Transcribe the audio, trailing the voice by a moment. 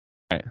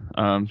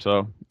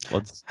So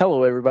let's.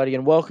 Hello, everybody,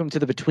 and welcome to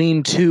the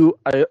Between Two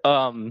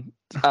OnlyChamps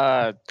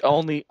the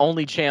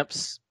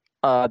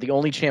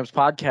OnlyChamps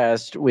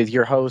podcast with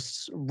your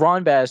hosts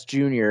Ron Bass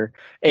Jr.,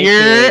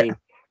 aka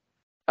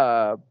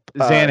Zan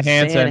San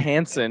Hansen.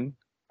 Hansen,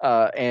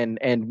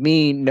 and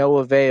me,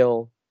 Noah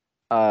Vale,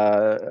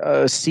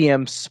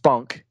 CM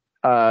Spunk.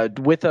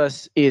 With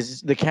us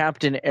is the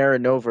Captain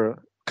Aranova,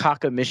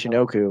 Kaka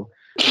Michinoku.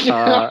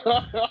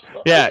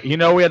 Yeah,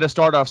 we had to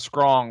start off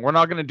strong. We're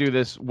not going to do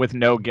this with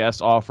no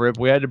guests off rip.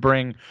 We had to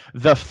bring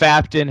the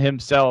Fapton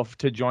himself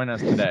to join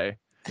us today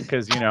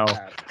because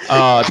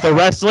the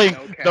wrestling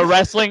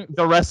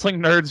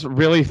nerds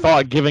really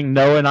thought giving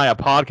Noah and I a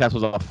podcast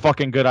was a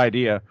fucking good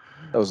idea.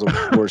 That was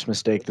the worst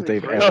mistake that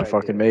they've ever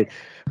fucking made.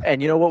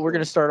 And you know what? We're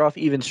going to start off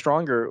even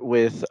stronger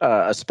with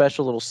a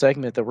special little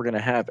segment that we're going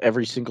to have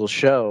every single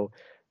show.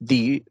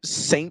 The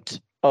Saint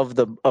of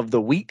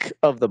the week,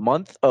 of the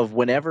month, of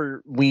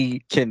whenever we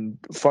can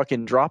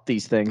fucking drop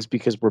these things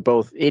because we're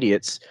both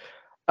idiots.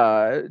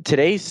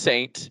 Today's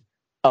Saint,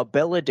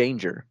 Abella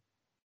Danger.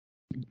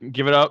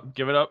 Give it up.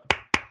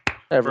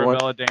 Everyone. For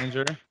Abella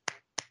Danger.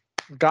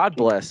 God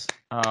bless.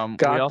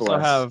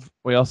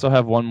 We also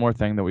have one more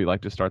thing that we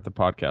like to start the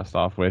podcast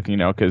off with,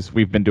 because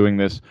we've been doing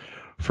this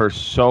for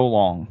so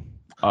long.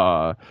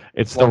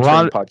 It's the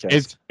Ron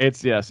podcast.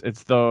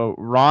 It's the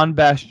Ron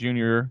Bass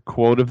Jr.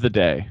 quote of the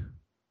day.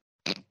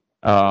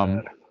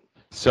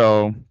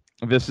 So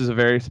this is a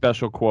very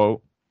special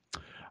quote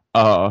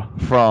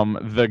from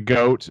the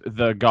GOAT,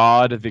 the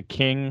God, the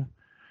King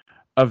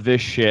of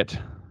this shit,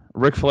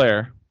 Ric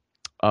Flair,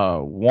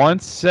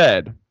 once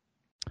said,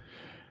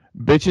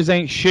 "Bitches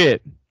ain't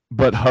shit,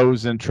 but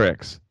hoes and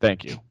tricks."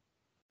 Thank you.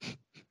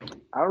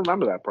 I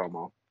remember that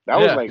promo. That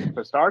was like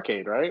for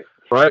Starrcade, right?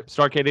 Right,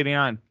 Starrcade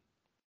 '89.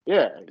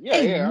 Yeah.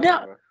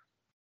 No.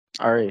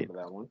 All right.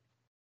 That one.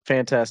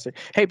 Fantastic.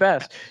 Hey,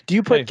 Bass, do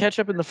you put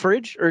ketchup in the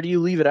fridge or do you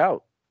leave it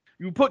out?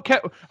 You put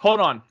Hold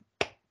on.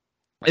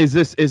 Is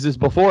this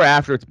before or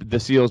after the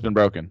seal has been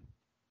broken?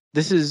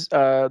 This is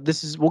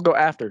we'll go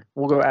after.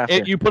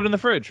 You put it in the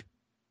fridge.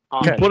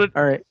 Okay.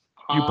 All right.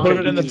 You put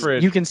it in the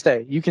fridge. You can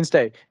stay.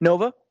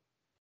 Nova?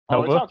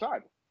 Oh,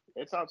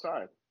 it's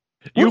outside.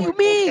 What do you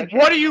mean?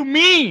 What do you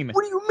mean?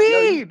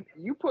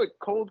 You put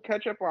cold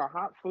ketchup on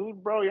hot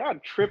food, bro? Y'all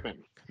tripping.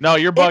 No,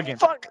 you're bugging.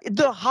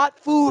 The hot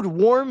food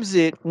warms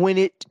it when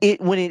it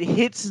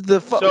hits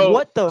the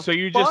what the So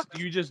you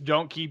just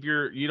don't keep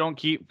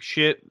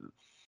shit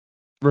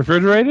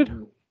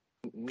refrigerated?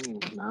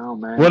 No,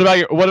 man. What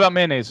about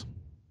mayonnaise?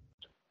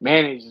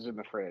 Mayonnaise is in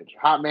the fridge.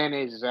 Hot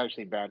mayonnaise is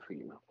actually bad for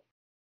you.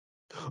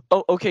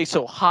 Oh, okay,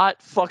 so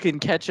hot fucking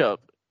ketchup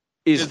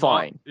is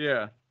fine.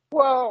 Yeah.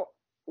 Well,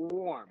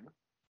 warm.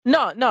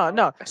 No.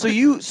 So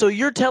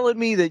you're telling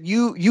me that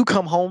you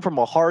come home from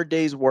a hard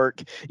day's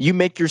work, you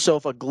make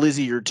yourself a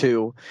glizzy or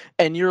two,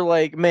 and you're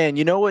like, man,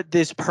 you know what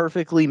this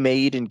perfectly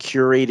made and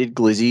curated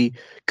glizzy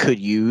could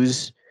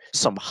use?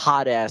 Some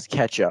hot ass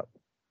ketchup.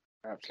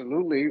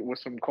 Absolutely, with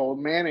some cold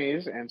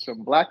mayonnaise and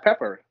some black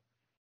pepper.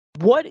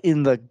 What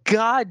in the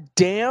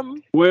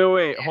goddamn?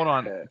 Wait, hold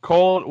on.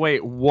 Cold.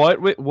 Wait, what?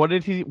 What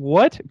did he?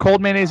 What?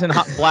 Cold mayonnaise and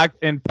hot black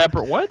and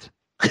pepper. What?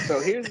 So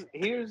here's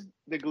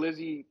the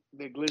glizzy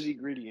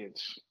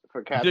ingredients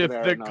for Captain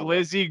Aranova. The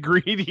glizzy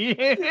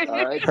ingredients.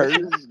 All right,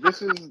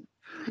 this is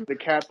the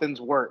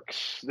captain's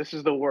works. This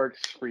is the works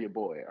for your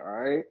boy. All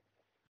right,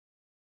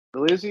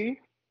 glizzy.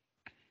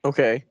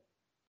 Okay.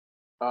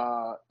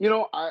 I'm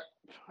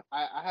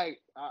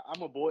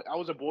a boy. I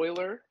was a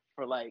boiler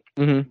for like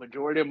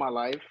majority of my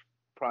life,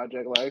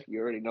 project life.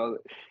 You already know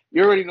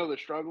the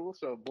struggle.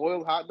 So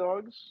boiled hot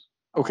dogs.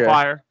 Okay.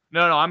 Fire.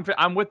 No,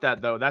 I'm with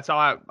that though. That's how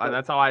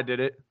I did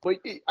it. But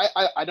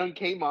I done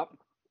came up.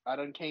 I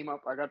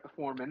got the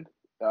foreman.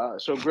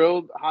 So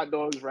grilled hot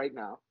dogs right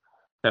now.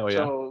 Hell yeah.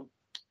 So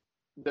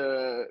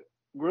the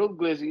grilled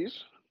glizzies,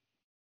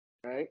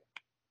 right?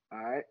 All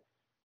right.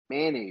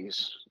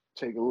 Mayonnaise.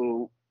 Take a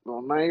little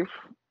knife.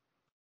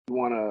 You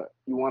wanna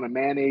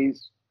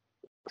mayonnaise.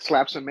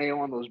 Slap some mayo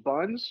on those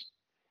buns.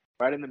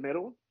 Right in the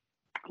middle.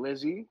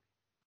 Glizzy.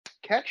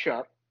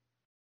 Ketchup.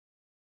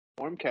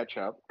 Warm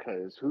ketchup,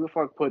 because who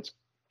puts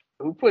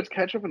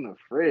ketchup in the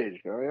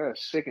fridge, bro? Yeah,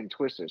 sick and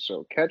twisted.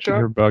 So ketchup.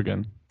 You're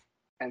bugging.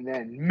 And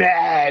then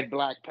mad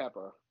black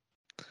pepper.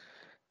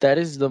 That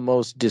is the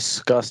most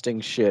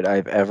disgusting shit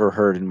I've ever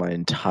heard in my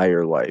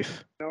entire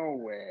life. No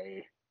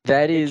way.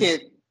 That is.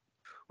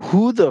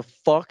 Who the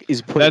fuck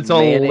is putting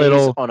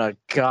mayonnaise on a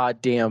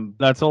goddamn?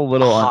 That's a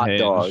little hot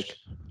unhinged. Dog,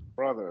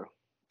 brother.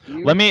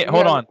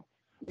 Hold on.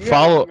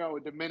 Follow. You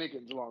with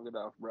Dominicans long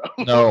enough, bro.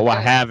 No,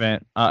 I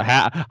haven't.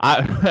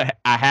 I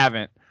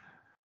haven't.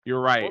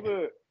 You're right.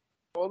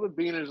 All the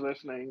beaners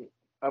listening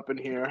up in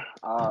here,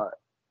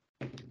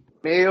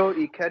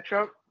 mayo,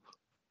 ketchup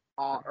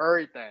on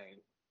everything.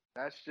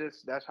 That's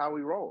how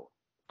we roll.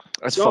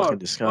 That's fucking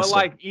disgusting.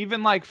 But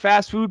even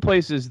fast food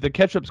places, the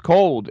ketchup's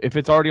cold. If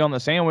it's already on the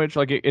sandwich,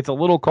 it's a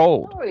little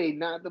cold.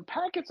 No, the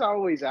packet's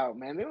always out,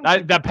 man.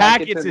 The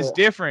packets is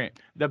different.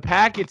 The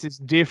packets is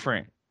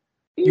different.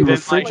 You Even,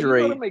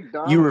 refrigerate. like, You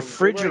McDonald's, they're like,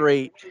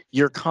 refrigerate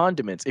your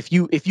condiments. If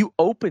you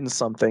open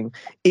something,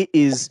 it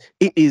is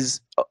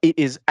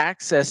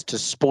access to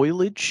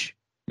spoilage.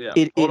 Yeah.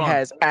 It Hold on.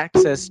 has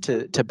access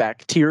to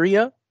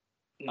bacteria.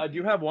 I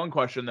do have one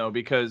question though,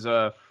 because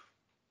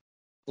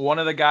one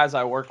of the guys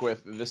I work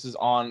with,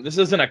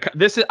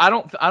 I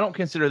don't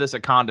consider this a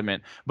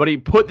condiment, but he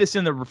put this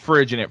in the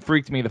fridge and it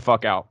freaked me the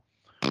fuck out.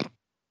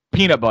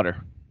 Peanut butter.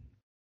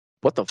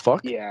 What the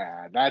fuck?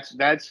 yeah, that's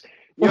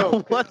yo.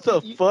 What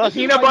the fuck?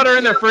 Peanut butter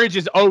in the fridge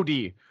is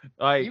OD.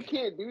 Like, you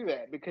can't do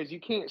that because you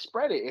can't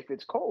spread it if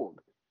it's cold.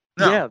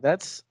 no. Yeah,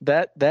 that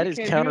You is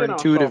can't do that on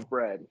counterintuitive. soft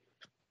bread.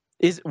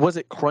 Was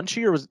it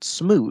crunchy or was it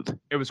smooth?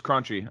 It was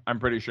crunchy, I'm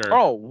pretty sure.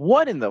 Oh,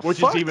 what in the Which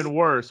fuck? is even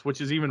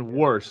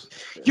worse.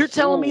 You're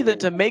telling me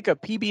that to make a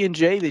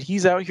PB&J that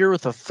he's out here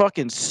with a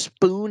fucking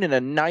spoon and a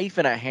knife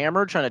and a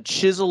hammer trying to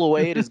chisel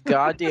away at his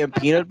goddamn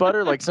peanut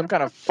butter like some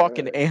kind of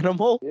fucking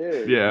animal?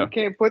 Yeah. You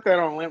can't put that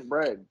on limp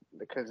bread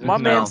because My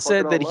it's man gonna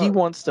said fuck that it all he up.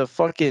 wants to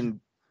fucking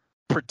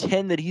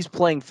pretend that he's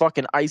playing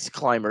fucking ice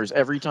climbers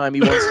every time he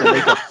wants to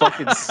make a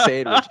fucking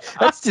sandwich.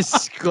 That's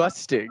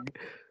disgusting.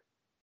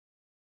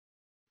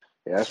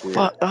 Yeah, that's weird.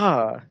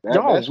 Y'all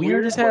that's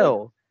weird as but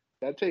hell.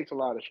 That takes a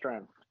lot of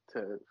strength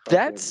to.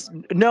 That's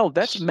spread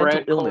mental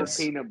cold illness.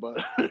 peanut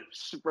butter.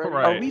 Spread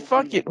Right. Are we cold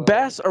fucking peanut butter.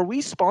 Bass? Are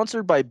we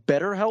sponsored by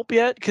BetterHelp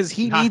yet? Because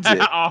he needs it.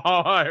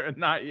 Oh,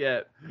 not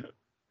yet.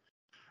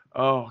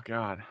 Oh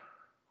God.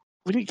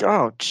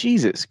 Oh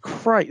Jesus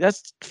Christ!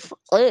 That's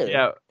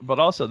Yeah, but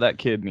also that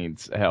kid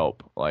needs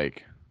help.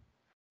 Like,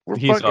 We're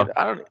he's fucking.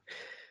 I don't.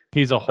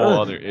 he's a whole Ugh.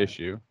 other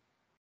issue.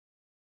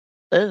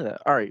 All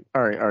right.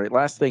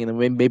 Last thing,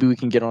 and then maybe we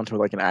can get on to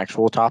like an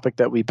actual topic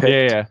that we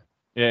picked.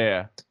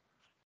 Yeah.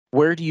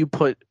 Where do you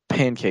put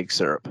pancake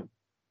syrup?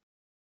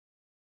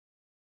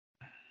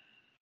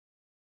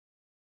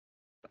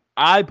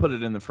 I put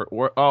it in the fridge.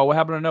 Oh, what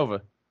happened to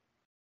Nova?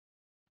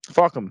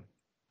 Fuck him.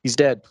 He's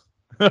dead.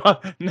 No.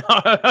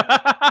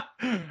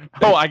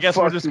 Oh, I guess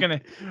we're just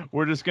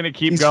gonna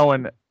keep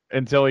going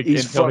until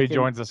he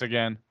joins us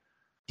again.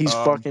 He's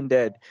fucking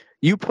dead.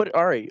 You put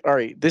all right.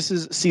 This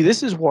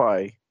is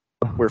why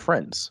we're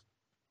friends.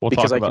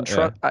 Because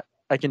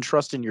I can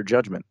trust in your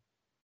judgment.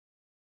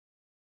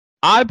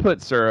 I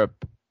put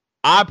syrup.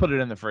 I put it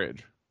in the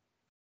fridge.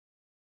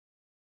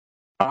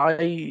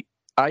 I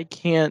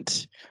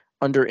can't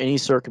under any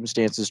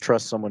circumstances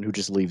trust someone who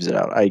just leaves it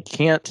out. I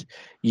can't.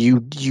 You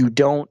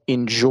don't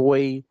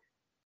enjoy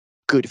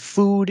good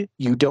food.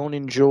 You don't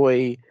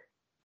enjoy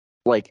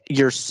like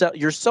you're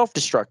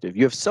self-destructive.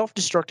 You have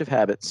self-destructive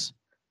habits.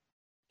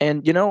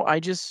 And I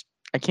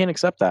can't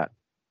accept that.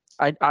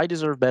 I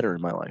deserve better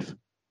in my life.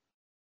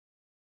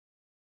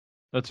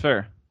 That's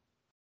fair.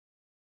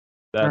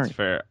 That's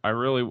fair. I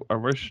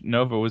wish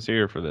Nova was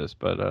here for this,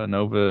 but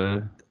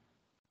Nova.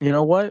 You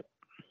know what?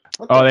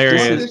 Oh, there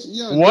he is.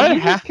 What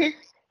happened?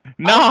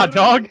 Nah,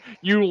 dog.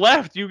 You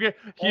left. You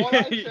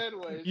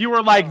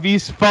were like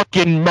these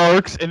fucking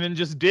marks, and then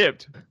just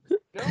dipped.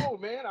 No,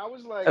 man. I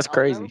was like, that's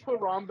crazy. I'll never put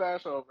Ron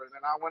Bass over, and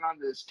then I went on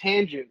this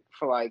tangent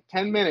for like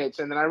 10 minutes,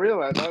 and then I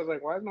realized I was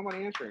like, why is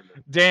nobody answering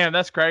me? Damn,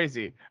 that's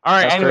crazy. All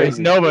right. That's anyways,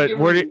 crazy. Nova,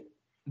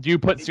 do you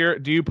put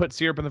syrup? Do you put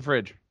syrup in the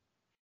fridge?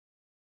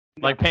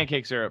 No. Like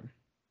pancake syrup?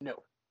 No.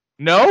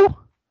 No?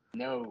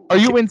 No. Are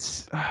you in?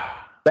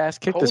 Bass,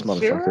 kick Cold this motherfucker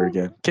syrup?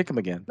 again. Kick him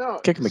again. No.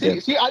 Kick him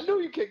again. See, I knew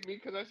you kicked me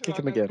because I said Kick I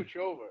him was gonna again. put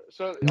you over.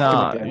 So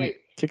Nah, wait.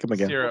 Kick him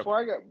again. Syrup.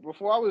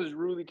 Before I was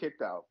rudely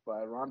kicked out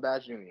by Ron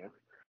Bass Jr.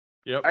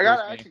 Yep. I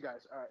gotta ask you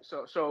guys. All right,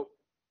 so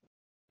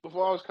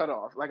before I was cut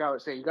off, like I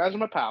was saying, you guys are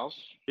my pals.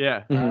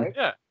 Yeah. Mm-hmm. All right.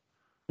 Yeah.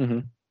 Mm-hmm.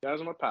 You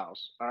guys are my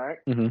pals. All right.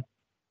 Mm-hmm.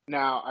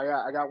 Now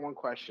I got one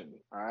question.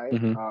 All right.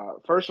 Mm-hmm.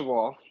 First of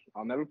all,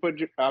 I'll never put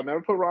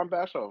Ron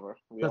Bass over.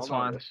 That's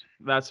fine.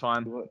 That's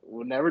fine.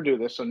 We'll never do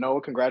this. So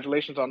Noah,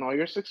 congratulations on all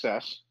your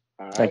success.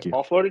 All right. Thank you.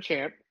 All Florida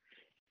champ.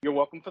 You're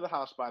welcome for the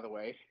house, by the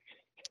way.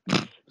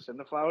 Send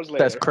the flowers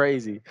later. That's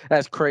crazy.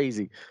 That's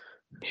crazy.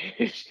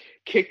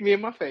 Kick me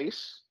in my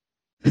face.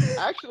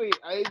 Actually,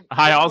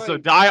 I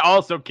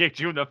also kicked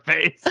you in the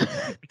face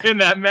in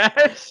that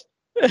match.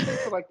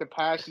 For like the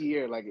past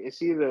year, like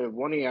it's either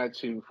one of you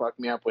two fuck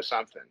me up with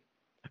something.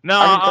 No,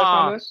 I can cuss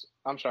on this.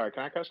 I'm sorry.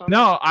 Can I cuss on this?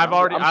 No, I've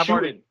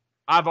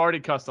already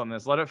cussed on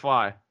this. Let it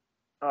fly.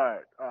 All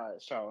right.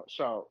 So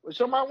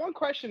my one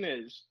question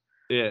is,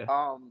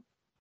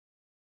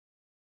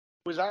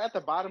 was I at the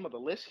bottom of the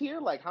list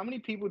here? Like, how many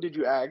people did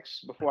you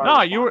ask before?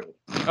 No, you were.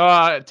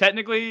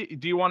 Technically,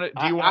 do you want to?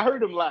 I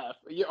heard him laugh.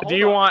 Yeah,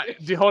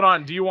 hold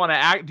on. Do you want to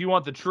act? Do you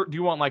want the truth? Do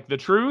you want like the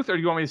truth, or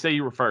do you want me to say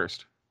you were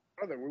first?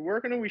 Brother, we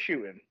working or we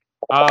shooting?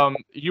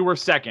 You were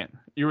second.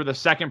 You were the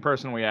second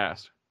person we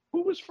asked.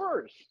 Who was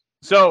first?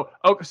 So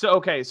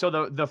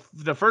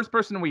the first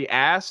person we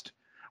asked,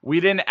 we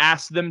didn't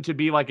ask them to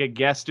be like a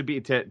guest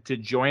to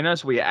join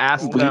us. We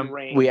asked them.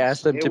 We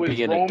asked them to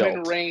be an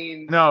adult.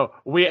 No,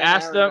 we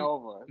asked them.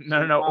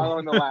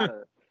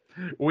 No.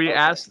 We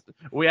asked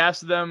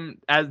them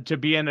to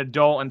be an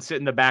adult and sit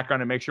in the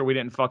background and make sure we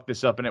didn't fuck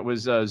this up. And it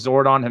was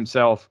Zordon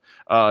himself,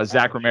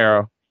 Zach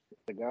Romero.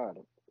 The God.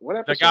 What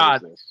episode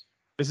is this?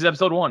 This is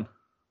episode 1.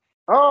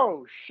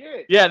 Oh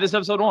shit! Yeah, this is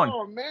episode 1.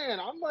 Oh man,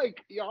 I'm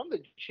like, I'm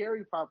the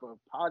cherry papa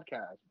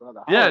podcast, brother.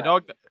 Yeah,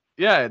 dog.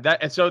 Yeah,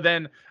 that. And so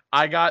then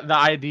I got the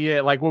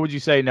idea. Like, what would you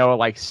say, Noah?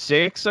 Like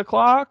 6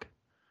 o'clock?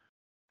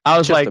 I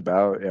was Just like,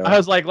 about, yeah. I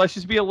was like, let's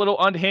just be a little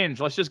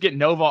unhinged. Let's just get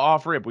Nova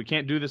off rip. We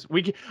can't do this.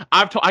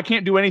 I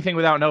can't do anything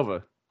without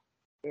Nova.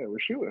 Yeah, we're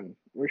shooting.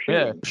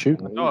 Yeah,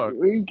 shooting.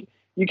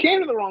 You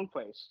came to the wrong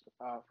place,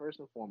 first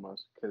and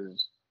foremost,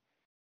 because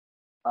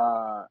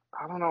I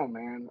don't know,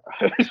 man.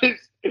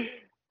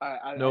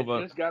 I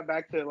just got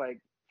back to like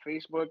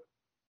Facebook.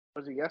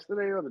 Was it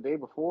yesterday or the day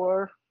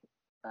before?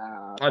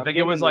 I think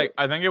it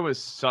was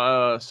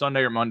Sunday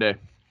or Monday,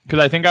 because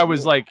I think I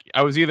was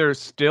either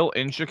still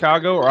in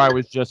Chicago or I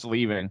was just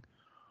leaving.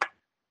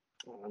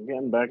 I'm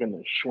getting back in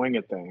the swing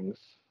of things.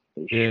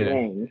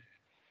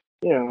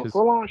 Yeah.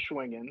 Full on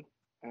swinging.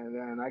 And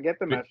then I get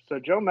the message. So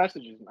Joe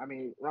messages me. I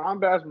mean, Ron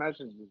Bass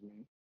messages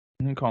me.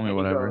 You can call me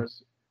whatever.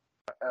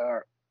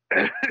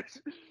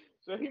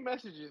 So he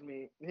messages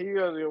me. He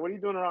goes, "What are you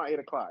doing around 8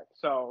 o'clock?"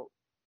 So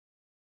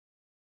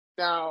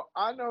now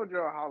I know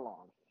Joe how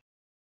long?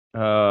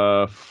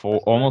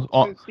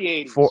 Since the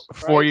 80s,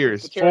 4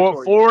 years.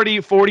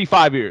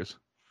 45 years.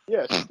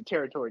 Yeah, since the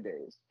territory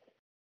days.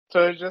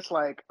 So it's just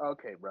like,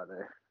 okay,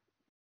 brother,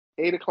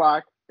 8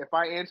 o'clock. If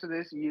I answer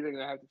this, you're either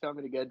gonna have to tell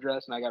me to get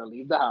dressed and I gotta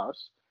leave the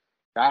house.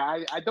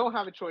 I don't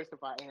have a choice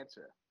if I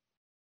answer.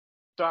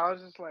 So I was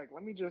just like,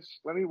 let me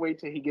wait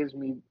till he gives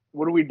me,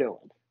 what are we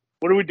doing?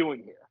 What are we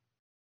doing here?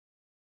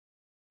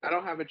 I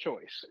don't have a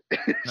choice.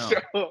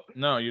 No,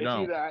 no, you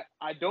don't. Either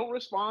I don't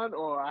respond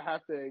or I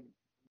have to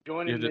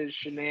join in his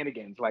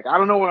shenanigans. Like, I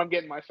don't know what I'm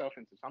getting myself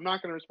into. So I'm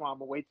not going to respond. I'm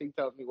going to wait till he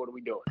tells me what are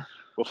we doing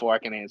before I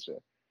can answer.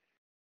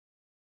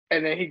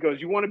 And then he goes,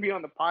 "You want to be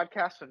on the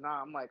podcast or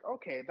not?" I'm like,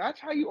 okay, that's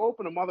how you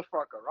open a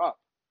motherfucker up.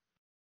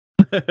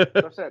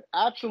 So I said,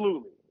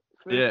 absolutely.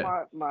 Finish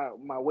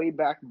my way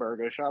back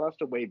burger. Shout out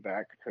to Way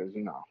Back because,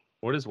 you know.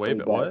 What is Way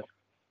Back? What?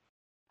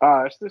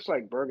 It's this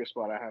like burger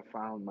spot I have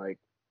found like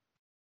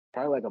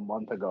probably like a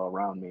month ago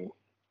around me.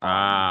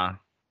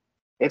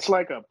 It's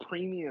like a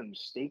premium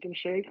steak and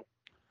shake.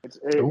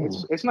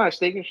 It's not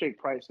steak and shake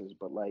prices,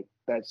 but like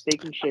that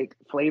steak and shake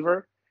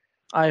flavor.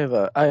 I have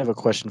a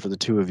question for the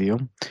two of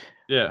you.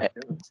 Yeah.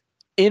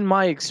 In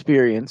my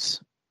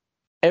experience,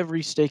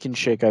 every steak and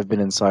shake I've been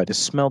inside has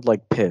smelled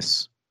like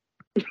piss.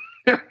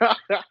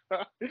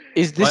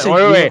 Is this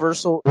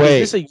universal?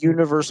 Is this a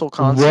universal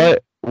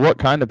concept? What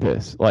kind of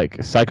piss? Like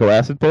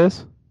psychoacid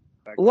piss?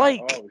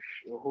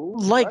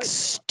 Like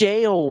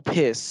stale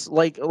piss,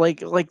 like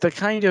the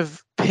kind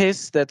of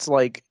piss that's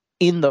like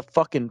in the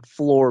fucking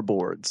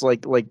floorboards,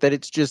 like that.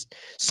 It's just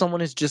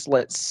someone has just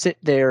let sit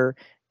there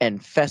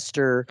and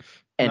fester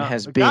and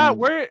has been. God,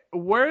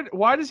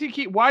 why do you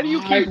keep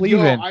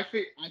leaving? I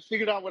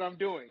figured out what I'm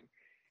doing.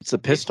 It's a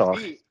piss talk.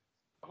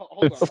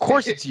 Hold on. Of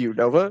course it's you,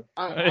 Nova.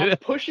 I'm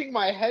pushing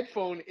my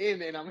headphone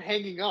in and I'm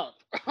hanging up.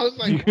 I was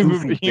like,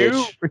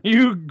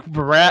 you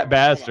brat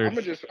bastard. I'm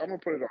gonna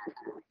put it on.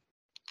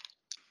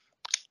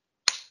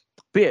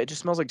 But yeah, it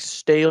just smells like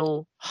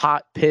stale,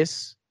 hot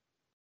piss,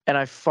 and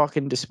I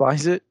fucking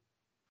despise it.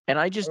 And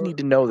I just need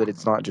to know that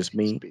it's not just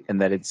me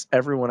and that it's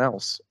everyone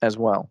else as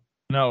well.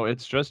 No,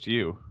 it's just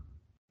you.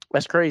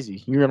 That's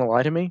crazy. You're gonna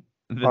lie to me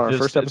on our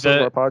first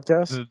episode of our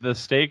podcast? The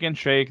steak and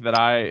shake that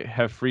I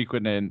have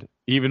frequented,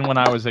 even when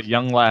I was a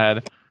young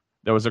lad,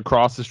 that was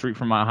across the street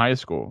from my high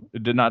school,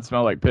 it did not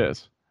smell like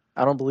piss.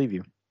 I don't believe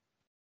you.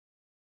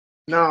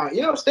 No,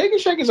 steak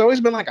and shake has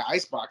always been like an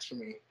icebox for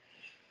me.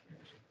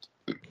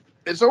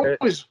 It's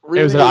always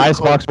really. It was an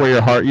icebox where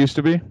your heart used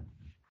to be.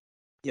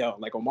 Yeah,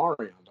 like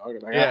Omarion,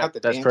 dog. Like, yeah,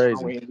 that's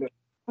crazy.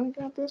 I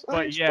got this.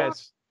 But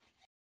yes,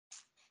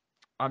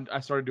 I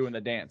started doing the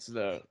dance,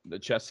 the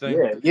chest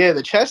thing. Yeah,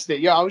 the chest thing.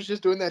 Yeah, I was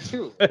just doing that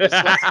too.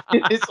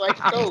 It's like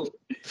no.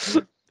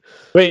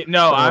 Wait,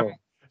 no, I'm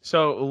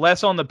so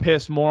less on the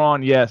piss, more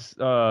on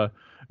the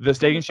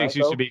steak and shakes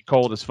used to be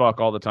cold as fuck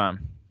all the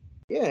time.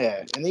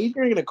 Yeah, and then you're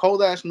drinking a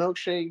cold ass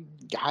milkshake,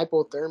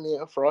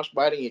 hypothermia,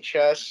 frostbite in your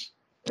chest.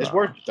 It's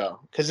worth it though,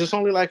 because it's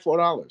only like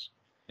 $4.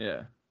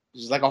 Yeah,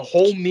 it's like a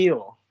whole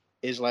meal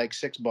is like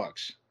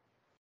 $6.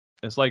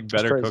 It's like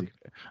better cook.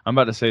 I'm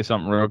about to say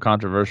something real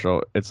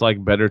controversial. It's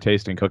like better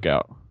tasting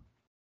Cookout.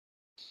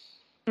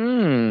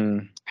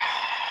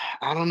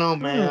 I don't know,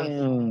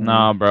 man.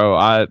 Nah, bro.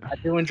 I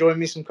do enjoy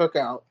me some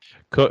Cookout.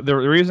 The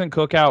reason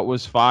Cookout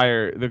was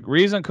fire. The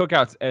reason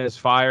Cookout's as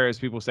fire as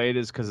people say it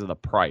is because of the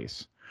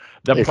price.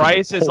 The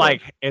price is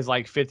like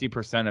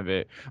 50% of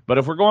it. But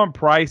if we're going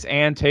price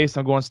and taste,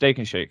 I'm going steak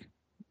and shake.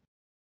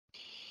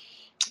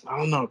 I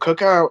don't know.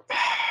 Cookout.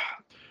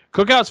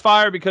 Cookout's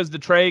fire because the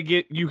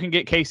tray you can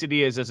get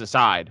quesadillas as a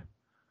side.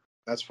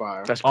 That's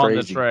fire. That's crazy. On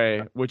the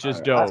tray, which is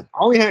dope. I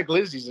only had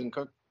Glizzy's and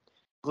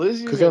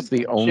Glizzy's. Cookout's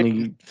the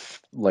only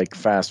like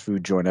fast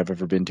food joint I've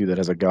ever been to that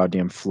has a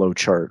goddamn flow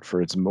chart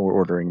for its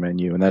ordering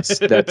menu, and that's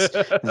the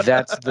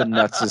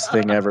nutsest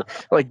thing ever.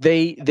 Like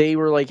they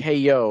were like, hey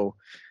yo,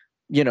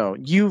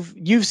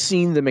 you've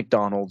seen the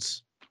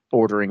McDonald's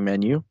ordering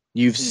menu.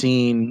 You've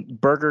seen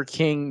Burger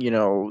King,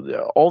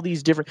 all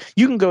these different.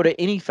 You can go to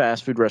any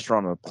fast food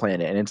restaurant on the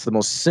planet, and it's the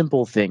most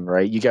simple thing,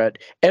 right? You got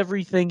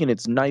everything in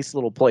its nice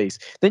little place.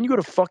 Then you go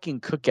to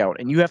fucking Cookout,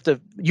 and you have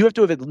to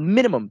have at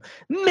minimum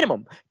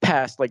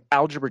pass like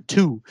algebra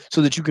 2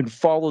 so that you can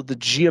follow the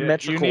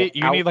geometrical.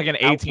 You need like an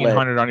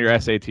 1800 on your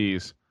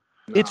SATs.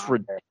 It's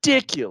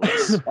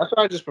ridiculous. That's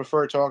why I just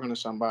prefer talking to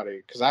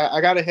somebody because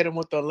I gotta hit them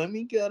with the let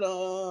me get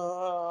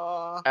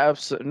a.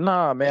 Absolutely,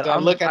 nah, man.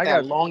 I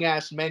got long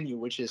ass menu,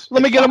 which is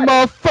let me get a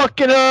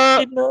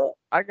motherfucking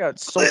I got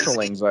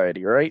social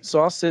anxiety, right?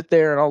 So I'll sit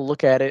there and I'll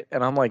look at it,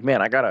 and I'm like,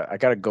 man, I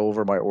gotta go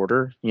over my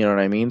order. You know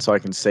what I mean? So I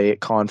can say it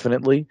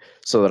confidently,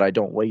 so that I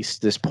don't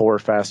waste this poor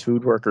fast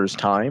food worker's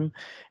time.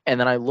 And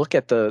then I look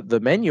at the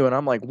menu, and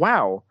I'm like,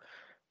 wow,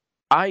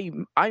 I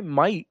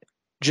might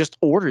just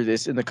order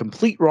this in the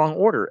complete wrong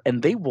order,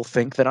 and they will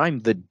think that I'm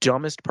the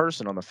dumbest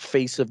person on the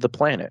face of the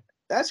planet.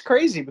 That's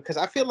crazy because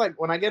I feel like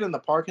when I get in the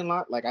parking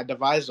lot, like I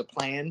devise a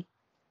plan,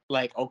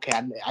 like, okay,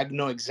 I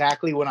know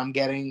exactly what I'm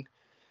getting.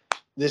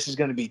 This is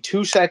going to be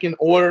 2-second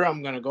order.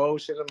 I'm going to go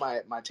sit at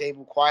my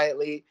table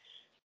quietly.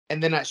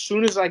 And then as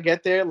soon as I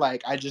get there,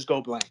 like I just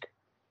go blank.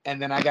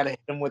 And then I got to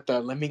hit them with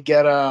the, let me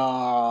get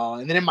a,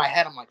 and then in my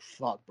head, I'm like,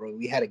 fuck, bro,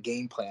 we had a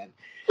game plan.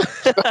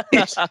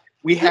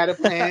 We had a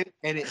plan,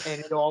 and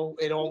it all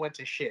went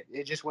to shit.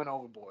 It just went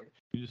overboard.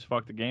 You just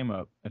fucked the game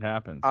up. It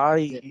happens.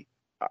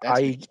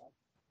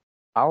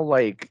 I'll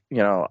like,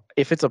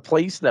 if it's a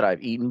place that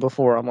I've eaten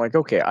before, I'm like,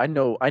 okay, I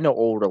know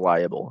Old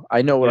Reliable.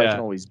 I know what I can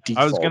always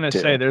default. I was gonna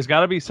say, there's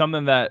got to be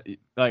something that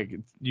like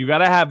you've got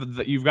to have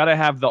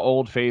the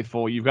Old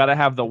Faithful. You've got to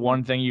have the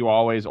one thing you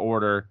always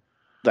order.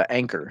 The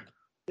Anchor.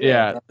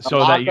 Yeah, so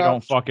that you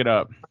don't fuck it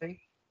up.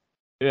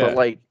 Yeah. But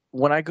like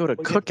when I go to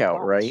Cookout,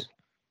 right?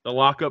 The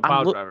lockup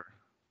pile driver.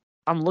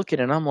 I'm looking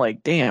and I'm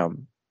like,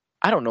 damn,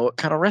 I don't know what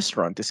kind of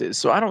restaurant this is.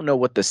 So I don't know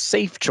what the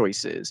safe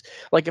choice is.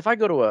 Like if I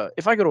go to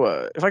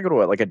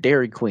like a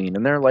Dairy Queen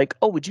and they're like,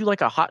 "Oh, would you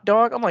like a hot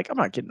dog?" I'm like, I'm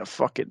not getting a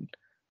fucking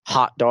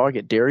hot dog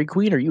at Dairy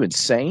Queen. Are you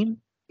insane?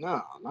 No,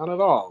 not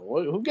at all.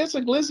 Who gets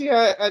a glizzy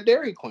at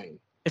Dairy Queen?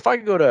 If I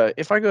go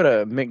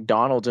to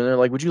McDonald's and they're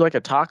like, "Would you like a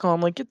taco?"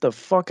 I'm like, "Get the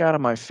fuck out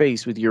of my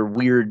face with your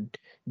weird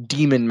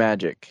demon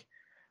magic."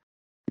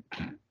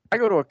 I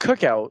go to a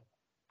Cookout.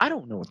 I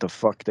don't know what the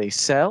fuck they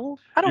sell.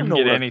 I don't know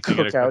what a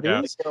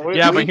Cookout is.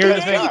 Yeah, but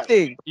here's the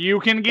thing. You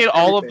can get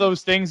all of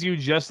those things you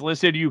just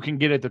listed. You can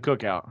get at the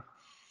Cookout.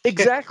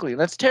 Exactly.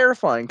 That's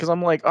terrifying because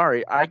I'm like, all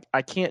right,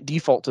 I can't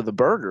default to the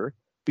burger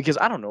because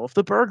I don't know if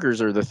the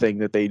burgers are the thing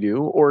that they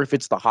do, or if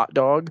it's the hot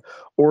dog,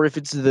 or if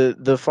it's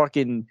the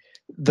fucking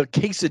the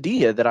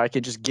quesadilla that I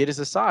can just get as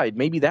a side.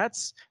 Maybe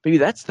that's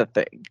the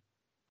thing.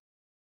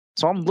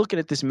 So I'm looking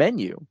at this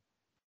menu,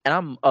 and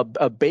I'm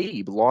a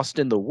babe lost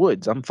in the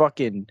woods.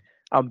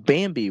 I'm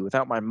Bambi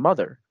without my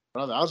mother.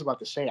 Brother, I was about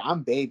to say,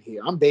 I'm Babe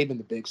here. I'm Babe in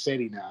the big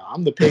city now.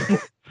 I'm the pig.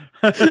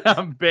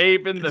 I'm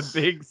Babe in the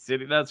big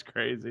city. That's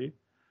crazy.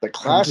 The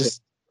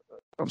classic.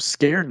 I'm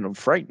scared and I'm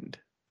frightened.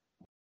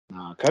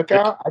 Nah,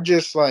 Cookout? I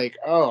just like,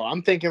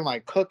 I'm thinking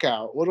like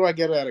Cookout. What do I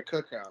get at a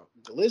Cookout?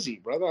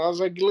 Glizzy, brother. I was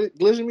like,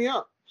 glizzy me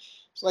up.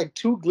 It's like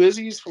 2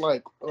 glizzies for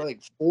like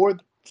 $4.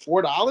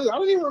 I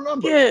don't even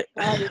remember. Yeah,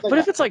 but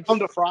if it's like on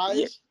the fries.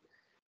 Yeah.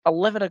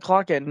 11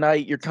 o'clock at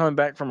night, you're coming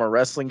back from a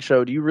wrestling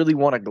show. Do you really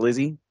want a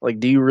glizzy? Like,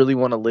 do you really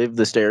want to live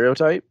the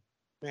stereotype?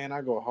 Man,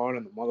 I go hard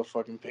in the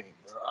motherfucking paint.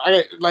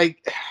 I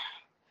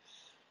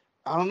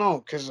don't know,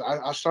 because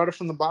I started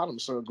from the bottom,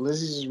 so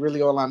glizzies is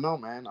really all I know,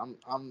 man.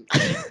 I'm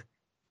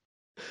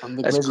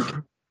the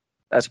glizzy.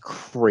 That's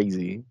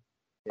crazy.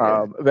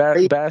 Yeah.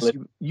 Bass,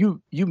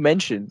 you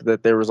mentioned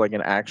that there was like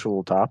an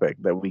actual topic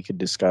that we could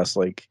discuss.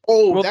 Like,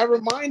 that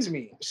reminds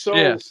me. So,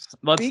 yes,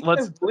 let's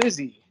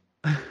glizzy.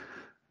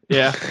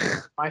 Yeah.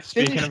 My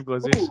finish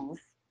move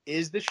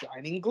is the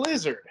Shining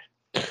Glizzard.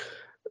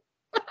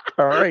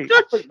 All right.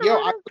 Yo,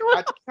 I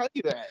tell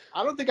you that.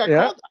 I don't think I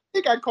called. I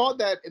think I called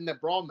that in the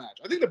brawl match.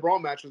 I think the brawl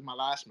match was my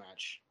last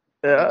match.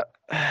 Yeah.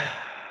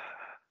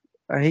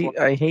 I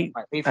hate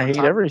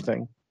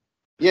everything.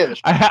 Yeah,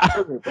 I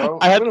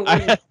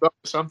had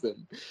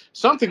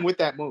something with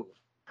that move.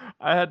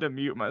 I had to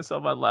mute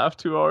myself. I laughed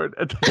too hard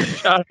at the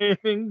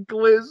Shining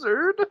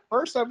Glizzard.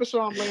 First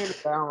episode, I'm laying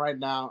it down right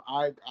now.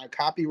 I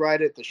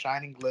copyrighted the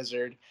Shining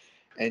Glizzard,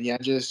 and I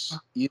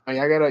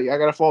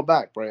gotta fall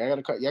back, bro. I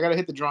gotta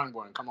hit the drawing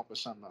board and come up with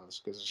something else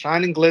because the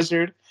Shining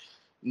Glizzard,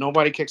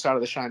 nobody kicks out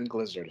of the Shining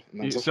Glizzard.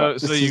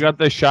 So you got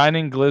the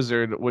Shining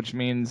Glizzard, which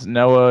means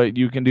Noah,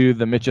 you can do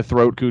the Mitcha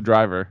Throat Coup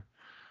Driver.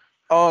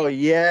 Oh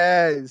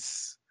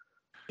yes.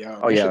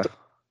 Yeah.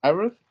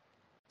 Driver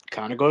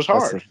kind of goes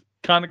hard.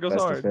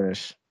 That's hard. The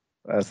finish.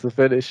 That's the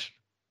finish.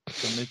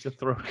 The Mitcha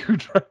Throat Coup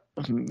Driver.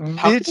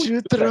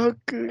 Mitcha Throat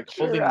Coup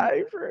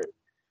Driver.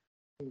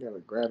 You gotta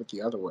grab it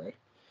the other way.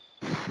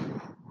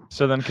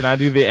 So then, can I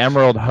do the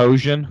Emerald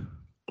Hosian?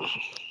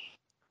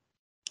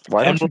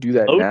 Why don't you do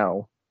that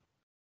now?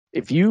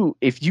 If you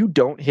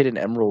don't hit an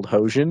Emerald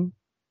Hosian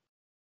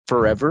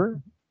forever,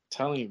 I'm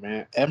telling you,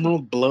 man,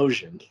 Emerald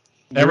Blosian.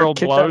 Emerald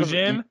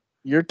Blosian.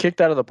 You're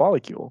kicked out of the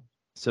polycule.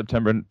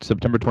 September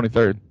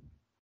 23rd.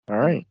 All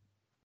right.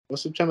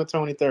 What's September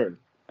 23rd?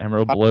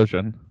 Emerald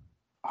Blosian.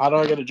 How do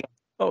I get a job?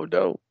 Oh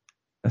no.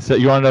 So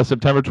you want to know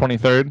September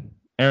 23rd?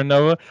 Aaron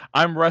Nova,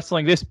 I'm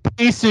wrestling this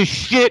piece of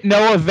shit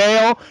Noah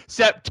Vale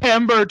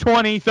September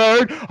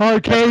 23rd,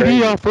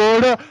 Arcadia,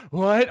 Florida.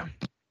 What?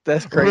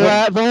 That's crazy.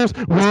 Rattlers,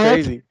 what? That's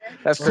crazy.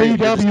 That's crazy.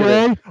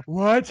 CWA,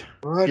 what?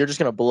 You're just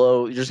gonna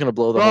blow the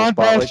whole Ron spot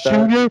Bass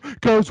like that. Jr.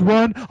 goes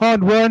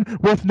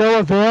 1-on-1 with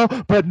Noah Vale,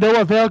 but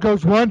Noah Vale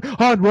goes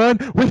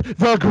 1-on-1 with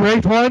the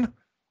great one.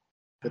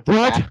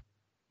 What?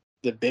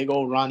 The big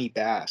old Ronnie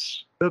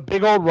Bass. The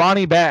big old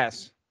Ronnie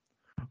Bass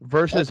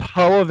versus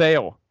Hoa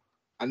Vale.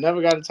 I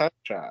never got a title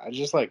shot. I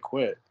just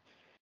quit.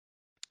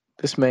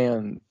 This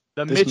man.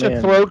 The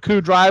Mitcha Throat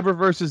Coup driver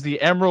versus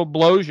the Emerald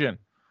Blosian.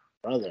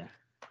 Brother,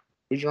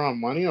 we drawing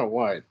money or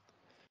what?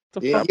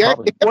 What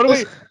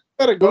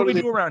do we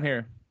do around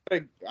here?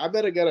 I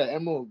better get an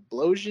Emerald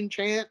Blosian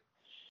chant.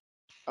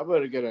 I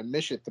better get a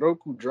Mitcha Throat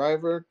Coup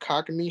driver,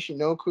 Kakamishi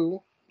no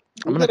Coup.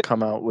 I'm gonna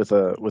come out with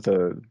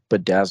a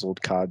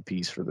bedazzled cod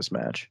piece for this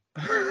match.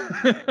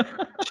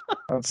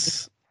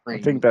 I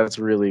think that's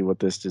really what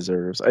this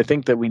deserves. I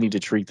think that we need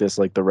to treat this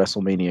like the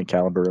WrestleMania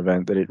caliber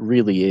event that it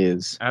really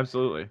is.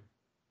 Absolutely.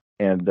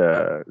 And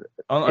I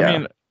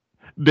mean,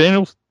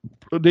 Daniel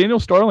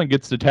Starling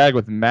gets to tag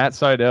with Matt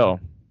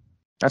Sydal.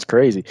 That's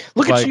crazy.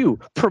 Look at you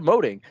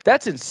promoting.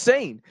 That's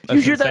insane.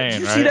 You hear that?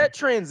 Did you see that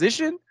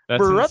transition?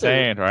 That's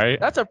insane, right?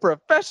 That's a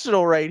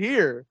professional right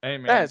here. Hey,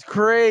 man. That's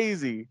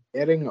crazy.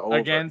 Getting over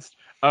against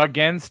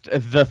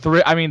the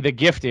three. I mean, the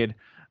gifted.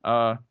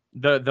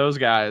 Those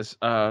guys.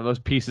 Those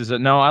pieces.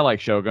 No, I like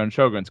Shogun.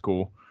 Shogun's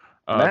cool.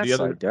 Matt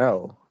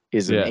Sydal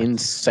is an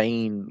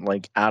insane,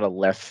 out of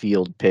left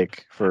field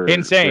pick for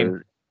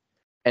insane.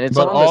 And it's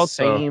on the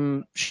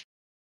same.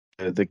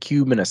 The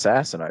Cuban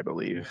Assassin, I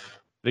believe.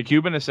 The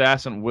Cuban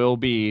Assassin will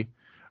be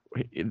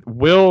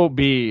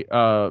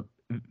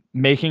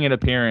making an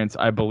appearance,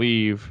 I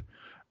believe,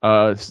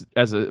 as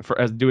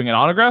doing an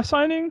autograph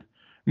signing,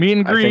 meet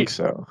and greet. I think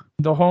so.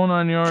 The whole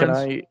 9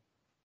 yards.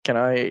 Can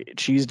I?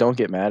 Cheese, don't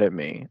get mad at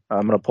me.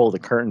 I'm gonna pull the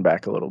curtain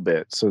back a little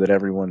bit so that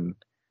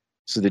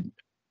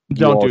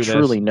you all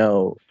truly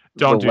know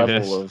the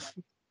level of.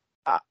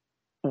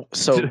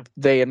 So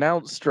they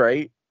announced,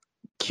 right?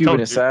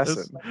 Cuban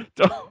Assassin,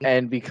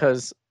 and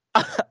because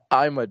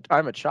I'm a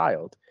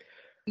child,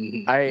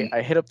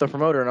 I hit up the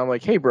promoter and I'm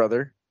like, "Hey,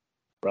 brother,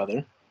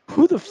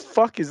 who the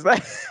fuck is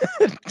that?"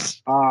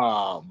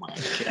 Oh my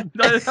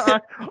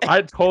god!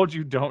 I told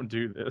you don't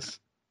do this.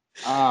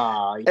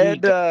 And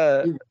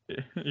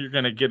you're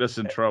gonna get us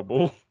in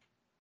trouble.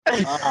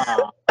 And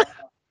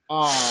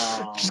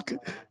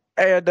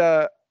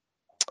I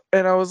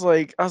was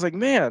like,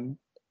 man,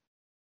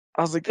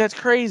 that's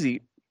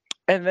crazy.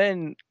 And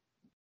then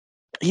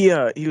he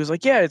was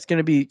like, yeah, it's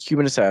gonna be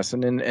Cuban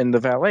Assassin and the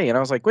valet. And I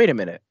was like, wait a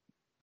minute.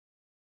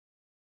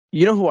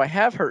 You know who I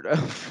have heard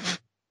of?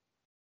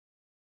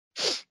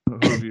 Who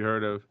have you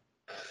heard of?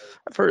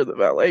 I've heard of the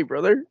valet,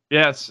 brother.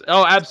 Yes.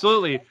 Oh,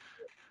 absolutely.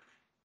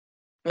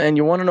 And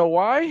you want to know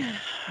why?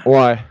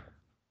 Why?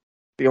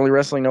 The only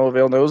wrestling Noah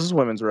Vale knows is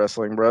women's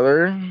wrestling,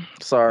 brother.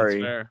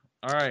 Sorry. That's fair.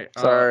 All right.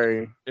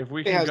 Sorry. If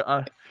we can,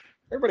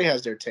 everybody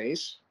has their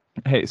taste.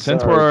 Hey,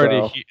 since we're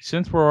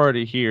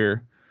already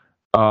here,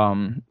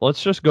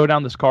 let's just go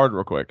down this card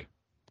real quick.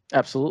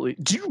 Absolutely.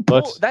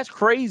 That's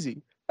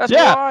crazy. That's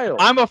wild.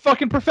 I'm a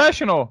fucking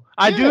professional.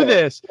 I do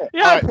this.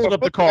 Yeah, I pulled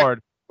up the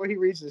card. Before he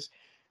reads this,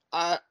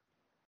 I'm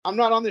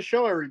not on the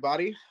show,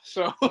 everybody.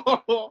 So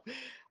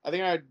I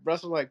think I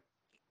wrestled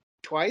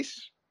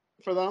twice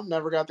for them.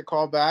 Never got the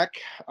call back.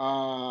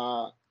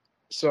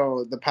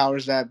 So the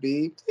powers that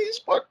be, please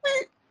fuck me.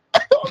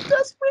 I'm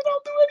desperate.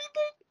 I'll do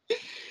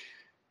anything.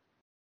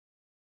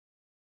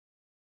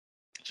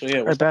 So yeah,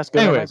 right, that's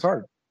good. Anyways,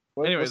 card.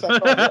 Anyways,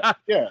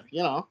 yeah,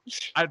 you know.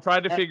 I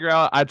tried to figure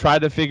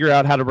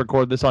out how to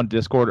record this on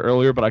Discord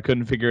earlier, but I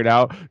couldn't figure it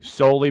out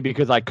solely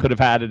because I could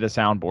have added a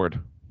soundboard.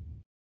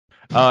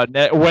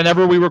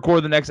 Whenever we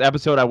record the next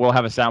episode, I will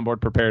have a soundboard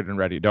prepared and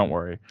ready. Don't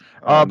worry.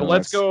 But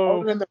let's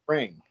go in the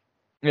ring.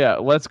 Yeah,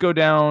 let's go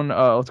down.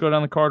 Let's go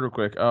down the card real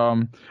quick.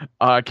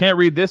 I can't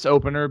read this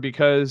opener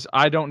because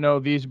I don't know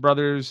these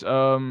brothers'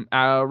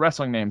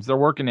 wrestling names. Their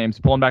working names.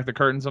 Pulling back the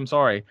curtains. I'm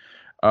sorry.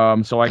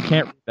 So I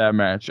can't read that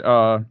match.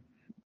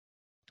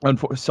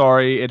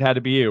 Sorry, it had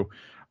to be you.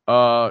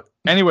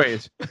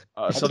 Anyways,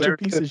 so they're a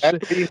piece of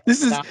shit.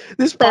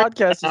 This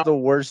podcast is the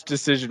worst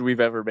decision we've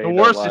ever made. The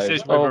worst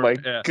decision. Oh my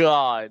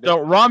god.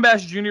 So Ron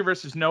Bass Jr.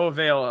 versus Noah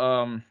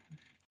Vale.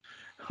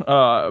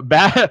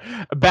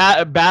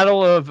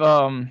 Battle of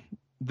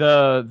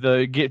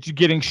the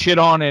getting shit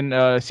on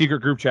in secret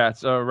group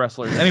chats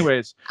wrestlers.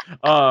 Anyways,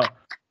 ask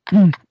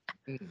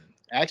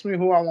me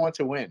who I want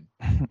to win.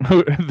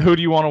 Who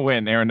do you want to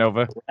win, Aaron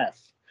Nova?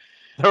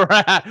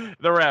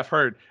 The ref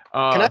heard.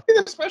 Can I be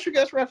the special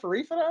guest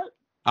referee for that?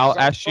 I'll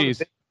ask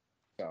Cheese.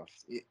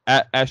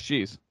 Ask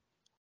Cheese.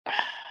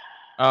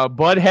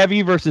 Bud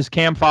Heavy versus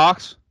Cam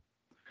Fox.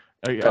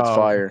 That's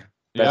fire.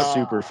 That's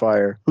super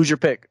fire. Who's your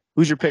pick?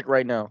 Who's your pick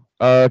right now?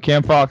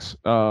 Cam Fox.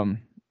 I'm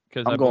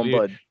going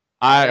Bud.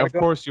 Of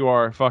course you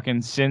are.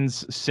 Fucking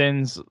Sin's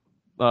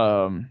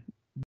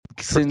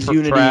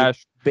Unity,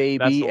 trash.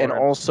 baby, and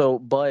also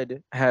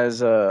Bud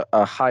has a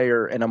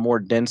higher and a more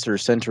denser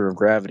center of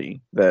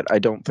gravity that I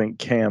don't think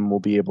Cam will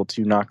be able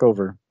to knock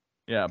over.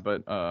 Yeah,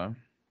 but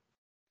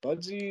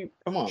Budsy,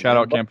 come on. Shout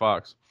out Cam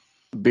Fox.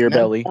 Beer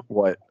belly,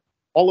 what?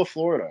 All of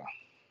Florida.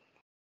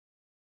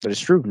 That is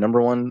true.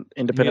 Number one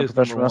independent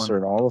professional wrestler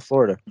in all of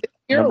Florida.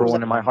 Number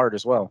one in my heart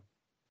as well.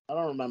 I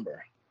don't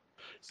remember.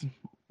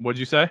 What'd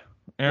you say,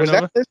 Aaron Was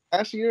Nova? that this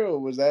last year or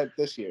was that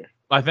this year?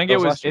 I think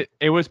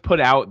it was put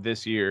out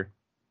this year.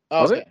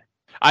 Oh, was it?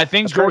 I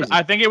think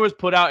it was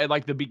put out at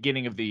like the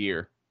beginning of the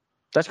year.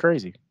 That's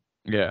crazy.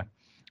 Yeah.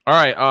 All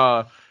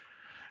right.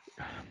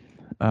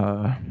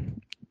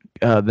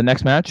 The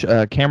next match,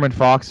 Cameron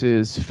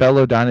Fox's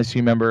fellow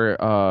Dynasty member.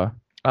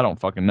 I don't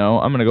fucking know.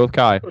 I'm gonna go with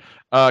Kai.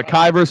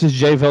 Kai versus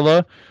Jay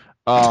Villa.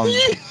 Oh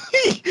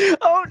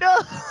no!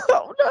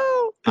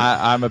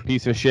 I'm a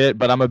piece of shit,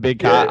 but I'm a big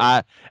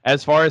Kai.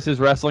 As far as his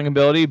wrestling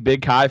ability,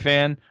 big Kai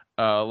fan.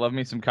 Love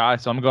me some Kai,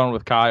 so I'm going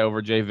with Kai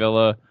over Jay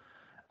Villa.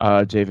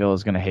 Jay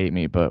Villa's gonna hate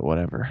me, but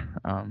whatever.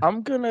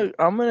 I'm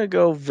gonna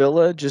go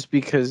Villa just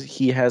because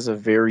he has a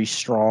very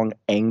strong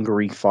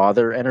angry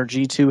father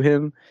energy to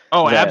him.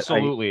 Oh,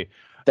 absolutely.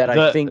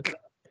 I think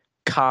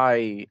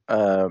Kai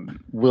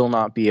will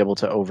not be able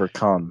to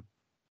overcome.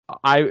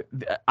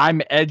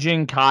 I'm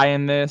edging Kai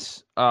in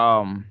this.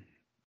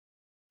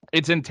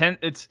 It's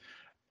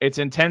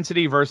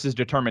intensity versus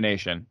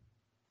determination.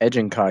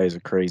 Edging Kai is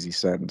a crazy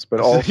sentence, but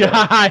also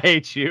I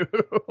hate you.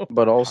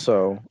 But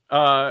also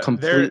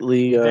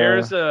completely.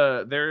 There's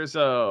a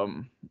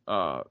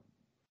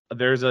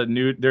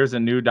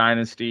new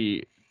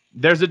dynasty.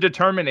 There's a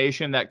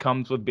determination that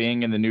comes with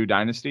being in the new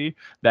dynasty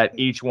that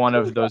each one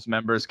of those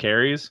members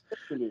carries.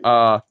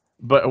 But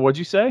what'd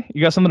you say?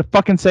 You got something to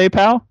fucking say,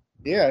 pal?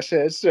 Yeah, I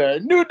said it's a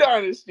new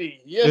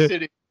dynasty. Yes,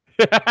 it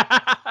is.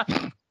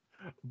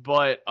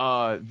 But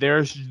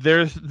there's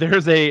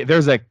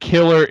a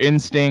killer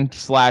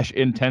instinct /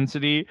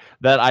 intensity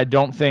that I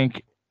don't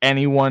think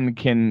anyone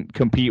can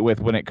compete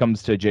with when it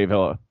comes to Jay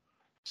Villa.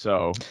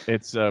 So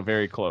it's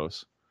very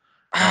close.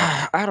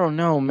 I don't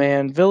know,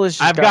 man. Villa's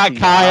just I've got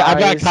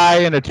Kai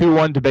in a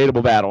 2-1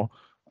 debatable battle.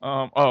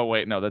 Oh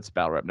wait, no, that's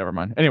battle rap. Never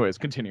mind. Anyways,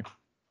 continue.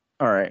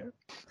 All right.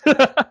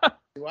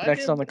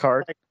 Next on the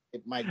card.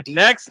 My deep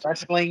Next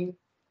wrestling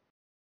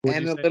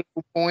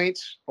analytical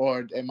points,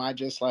 or am I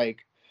just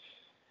like,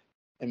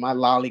 am I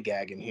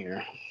lollygagging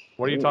here?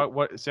 What are you talking?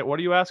 What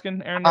are you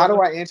asking, Aaron? How do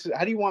I answer?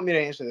 How do you want me to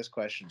answer this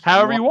question?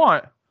 However you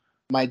want.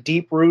 My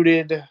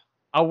deep-rooted.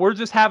 Oh, we're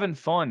just having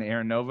fun,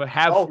 Aaron Nova.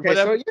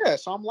 Okay,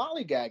 so I'm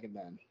lollygagging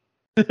then.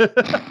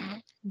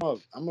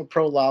 I'm a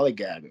pro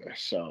lollygagger.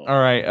 So all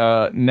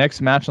right.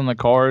 Next match on the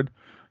card.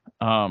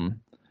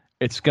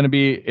 It's a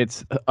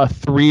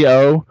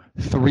 3-0,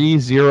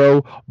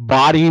 3-0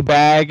 body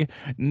bag.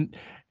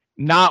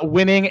 Not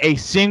winning a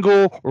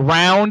single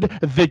round.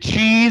 The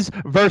Cheese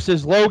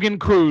versus Logan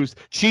Cruz.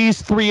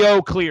 Cheese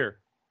 3-0 clear.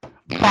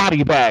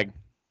 Body bag.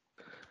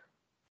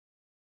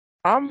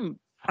 I'm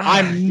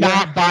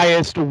not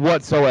biased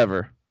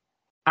whatsoever.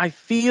 I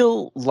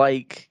feel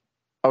like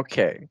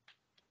okay.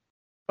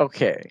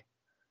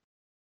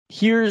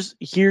 Here's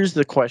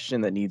the question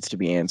that needs to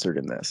be answered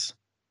in this.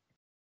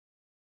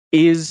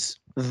 Is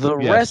the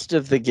rest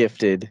of the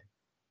Gifted,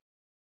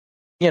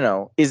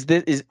 are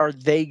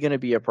they going to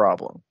be a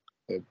problem?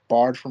 They're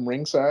barred from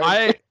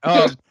ringside?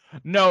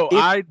 No,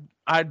 I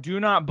do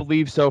not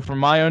believe so. From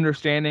my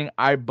understanding,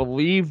 I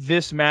believe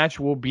this match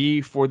will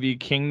be for the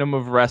Kingdom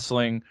of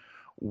Wrestling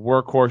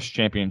Workhorse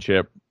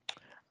Championship.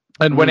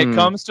 And when it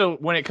comes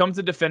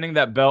to defending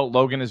that belt,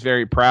 Logan is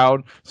very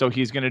proud, so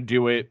he's going to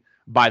do it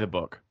by the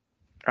book.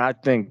 I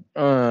think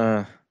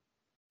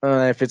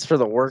if it's for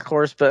the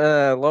Workhorse,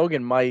 but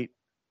Logan might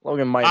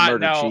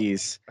murder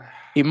Cheese.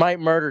 He might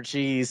murder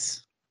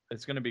Cheese.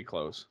 It's going to be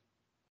close.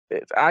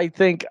 I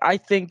think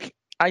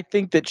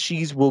that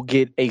Cheese will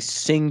get a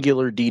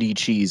singular DD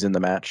Cheese in the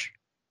match,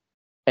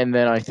 and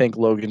then I think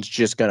Logan's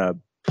just gonna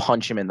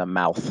punch him in the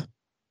mouth.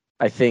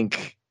 I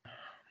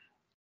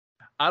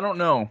don't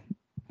know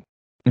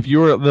if you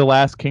were at the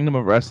last Kingdom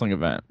of Wrestling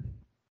event.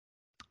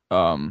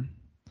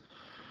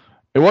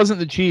 It wasn't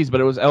the Cheese, but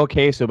it was El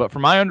Queso. But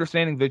from my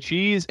understanding, the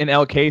Cheese and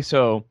El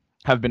Queso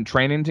have been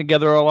training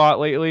together a lot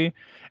lately,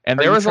 and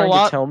there was a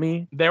lot.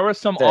 There was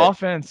some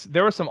offense.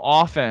 There was some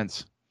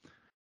offense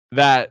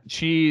that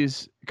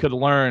Cheese could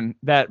learn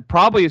that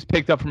probably is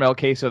picked up from El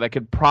Queso that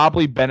could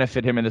probably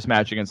benefit him in this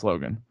match against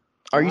Logan.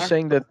 Are you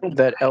saying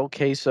that El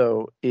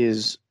Queso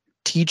is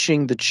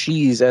teaching the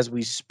Cheese as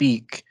we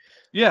speak?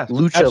 Yeah,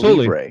 Lucha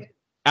Libre.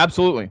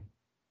 Absolutely.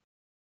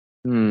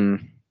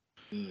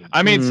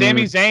 I mean,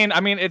 Sami Zayn. I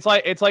mean, it's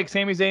like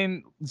Sami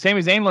Zayn.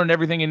 Sami Zayn learned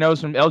everything he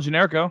knows from El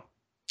Generico.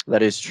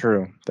 That is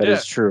true. That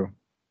is true.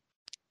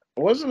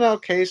 Wasn't El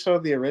Queso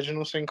the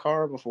original Sin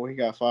Cara before he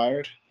got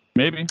fired?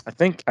 Maybe. I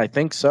think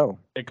so.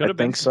 It could have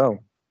been. I think so.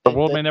 The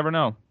world may never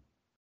know.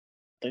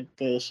 I think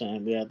they're the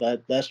same. Yeah,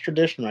 that's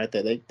tradition right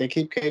there. They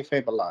keep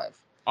kayfabe alive.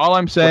 All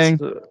I'm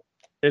saying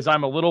is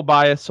I'm a little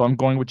biased, so I'm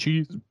going with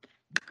Cheese.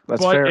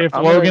 That's but fair.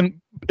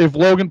 if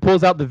Logan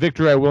pulls out the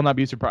victory, I will not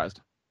be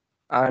surprised.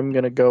 I'm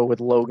gonna go with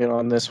Logan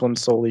on this one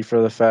solely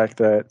for the fact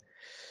that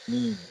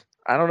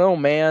I don't know,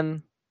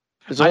 man.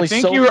 There's only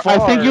so far.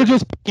 I think you're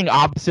just picking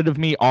opposite of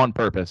me on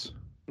purpose.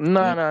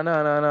 No.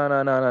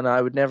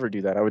 I would never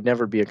do that. I would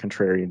never be a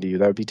contrarian to you.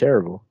 That would be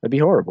terrible. That'd be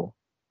horrible.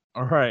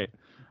 All right.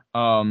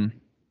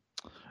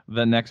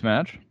 The next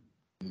match.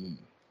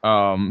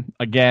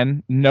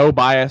 Again, no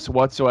bias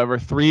whatsoever.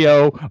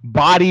 3-0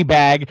 body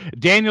bag.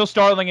 Daniel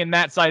Starling and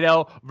Matt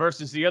Seidel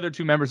versus the other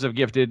two members of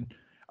Gifted,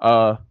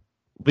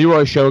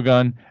 Leroy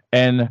Shogun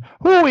and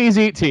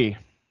Easy T.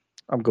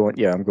 I'm going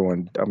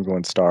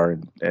Star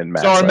and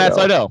Matt. Star and Matt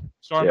Seidel.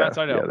 Star and Matt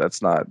Seidel. Yeah,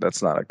 that's not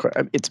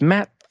it's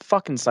Matt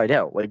fucking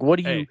Seidel. Like, what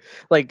do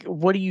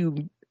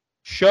you?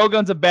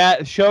 Shogun's the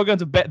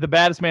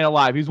baddest man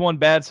alive. He's one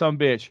bad son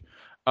bitch.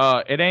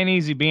 It ain't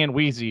easy being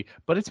Wheezy,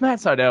 but it's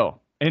Matt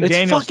Seidel and It's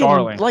Daniel fucking,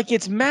 Starling. like,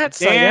 it's Matt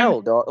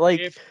Seidel, dog.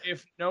 Like,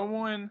 if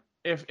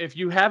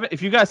you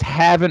guys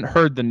haven't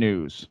heard the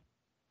news,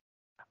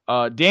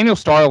 Daniel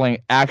Starling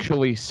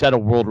actually set a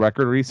world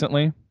record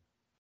recently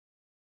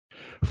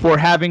for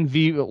having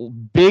the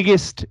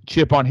biggest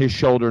chip on his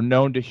shoulder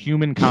known to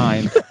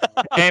humankind.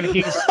 And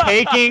he's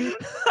taking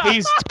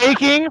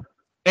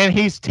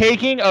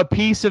a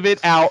piece of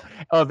it out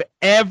of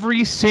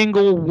every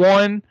single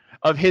one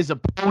of his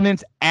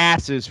opponent's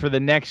asses for the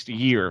next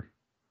year.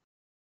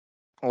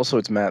 also,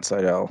 it's Matt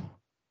Seidel.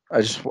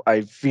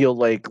 I feel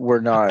like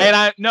we're not.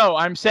 And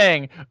I'm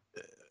saying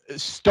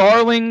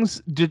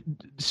Starling's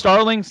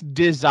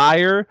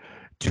desire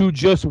to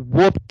just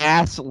whoop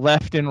ass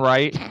left and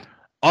right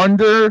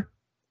under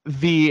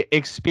the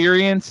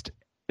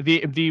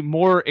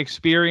more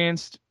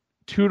experienced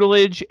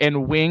tutelage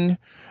and wing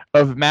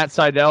of Matt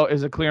Seidel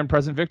is a clear and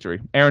present victory.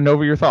 Aaron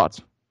Nova, your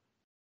thoughts?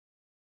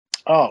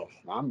 Oh,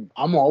 I'm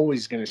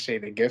always gonna say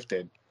the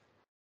Gifted.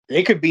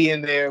 They could be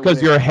in there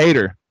because you're a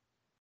hater.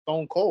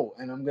 Stone Cold,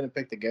 and I'm gonna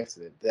pick the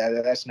Gifted.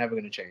 That's never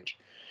gonna change.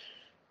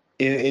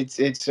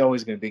 It's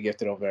always gonna be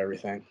Gifted over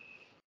everything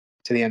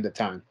to the end of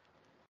time.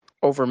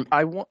 Over Matt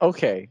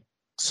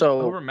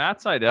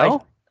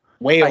Seidel.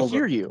 Way over. I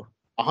hear you.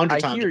 100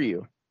 times.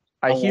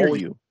 I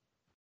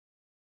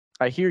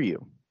hear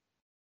you.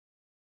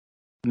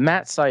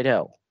 Matt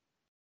Seidel.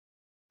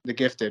 The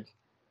Gifted.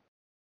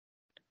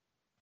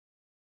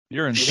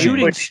 You're insane.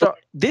 Shooting star.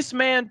 This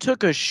man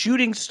took a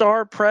shooting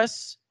star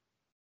press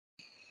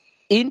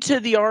into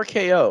the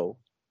RKO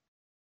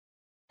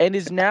and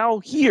is now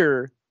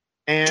here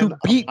to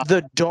beat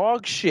the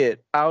dog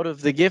shit out of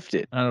the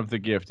Gifted.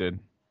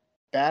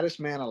 Baddest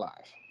man alive.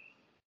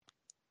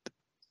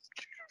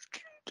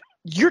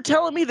 You're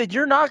telling me that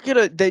you're not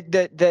gonna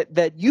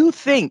that you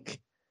think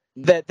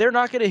that they're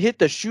not gonna hit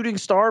the shooting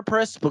star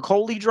press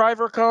Spicoli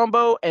driver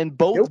combo and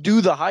both do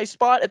the high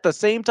spot at the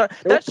same time?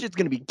 That shit's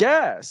gonna be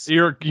gas.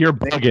 You're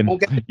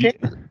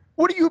bugging.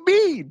 What do you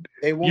mean?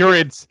 They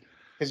won't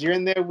because you're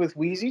in there with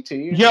Wheezy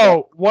too.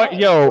 What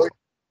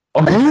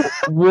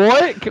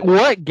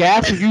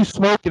gas are you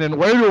smoking and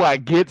where do I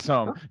get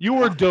some? You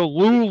were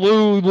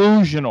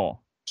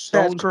delusional.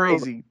 That's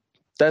crazy.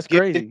 That's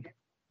crazy.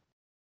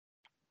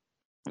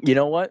 You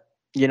know what?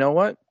 You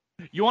want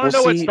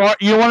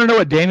to know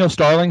what Daniel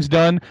Starling's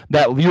done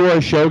that Leroy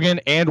Shogun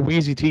and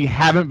Wheezy T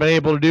haven't been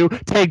able to do?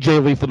 Take Jay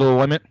Lethal to the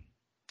limit.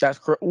 That's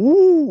correct.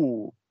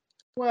 Ooh.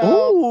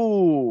 Well,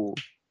 ooh.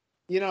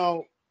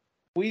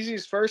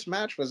 Wheezy's first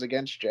match was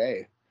against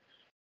Jay.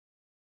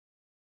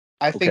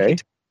 I think he took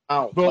him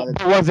out.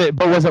 But was it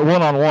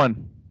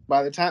 1-on-1?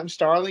 By the time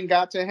Starling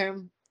got to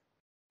him,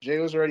 Jay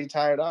was already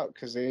tired out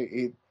because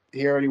he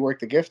already worked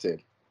the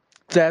Gifted.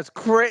 That's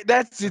great.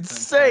 That's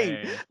insane.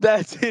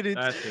 That's it.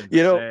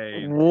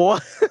 Insane.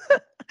 What?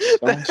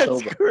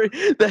 That's great.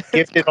 That's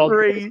Gifted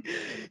great.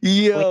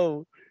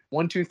 Yo.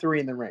 1, 2,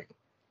 3 in the ring.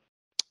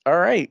 All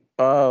right.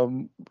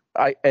 And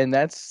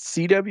that's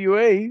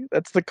CWA.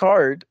 That's the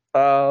card.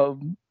 No.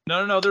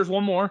 There's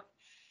one more.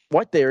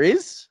 What, there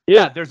is?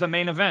 Yeah, there's a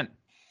main event.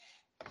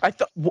 I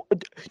thought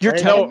you're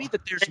telling me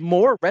that there's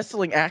more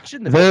wrestling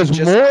action. There's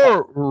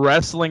more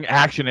wrestling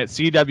action at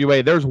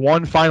CWA. There's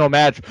one final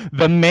match,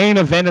 the main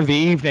event of the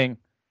evening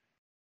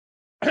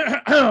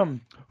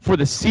for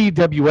the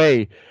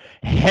CWA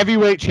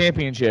Heavyweight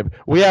Championship.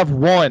 We have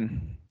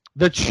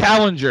the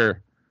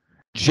challenger,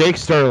 Jake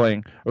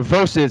Sterling,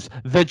 versus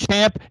the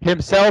champ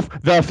himself,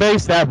 the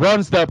face that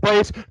runs the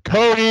place,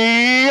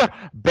 Cody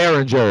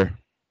Behringer.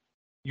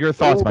 Your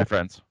thoughts, my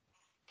friends?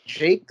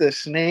 Jake the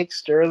Snake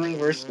Sterling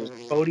versus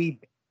Cody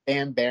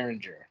and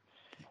Behringer.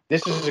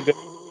 This is a good.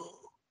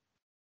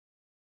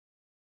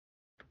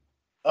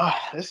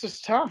 This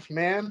is tough,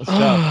 man. It's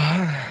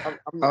tough.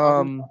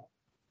 Well,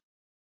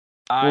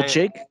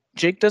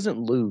 Jake doesn't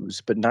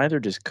lose, but neither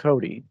does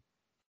Cody.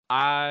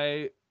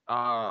 I'm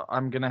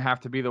gonna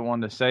have to be the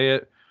one to say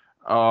it.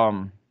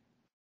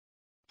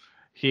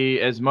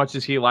 He, as much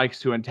as he likes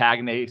to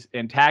antagonize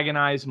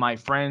my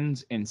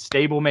friends and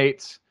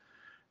stablemates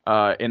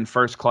in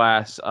first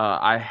class,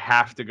 I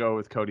have to go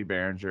with Cody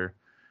Behringer.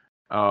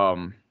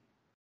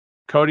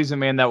 Cody's a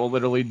man that will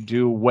literally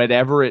do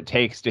whatever it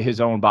takes to his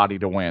own body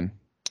to win.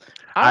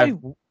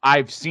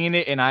 I've seen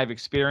it and I've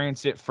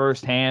experienced it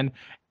firsthand,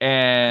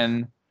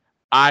 and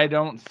I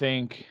don't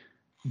think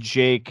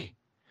Jake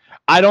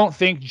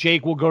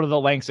will go to the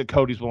lengths that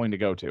Cody's willing to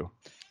go to.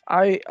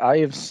 I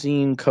have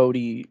seen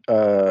Cody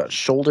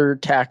shoulder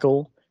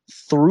tackle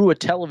through a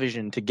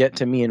television to get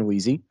to me and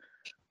Wheezy.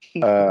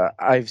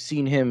 I've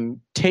seen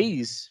him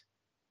tase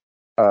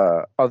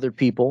other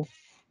people.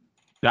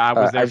 I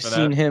was there I've for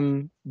seen that.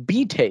 him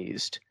be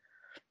tased.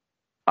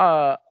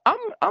 I'm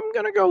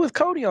gonna go with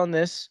Cody on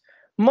this,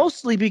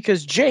 mostly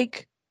because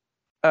Jake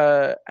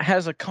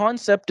has a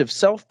concept of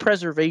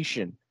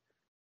self-preservation,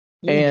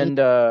 and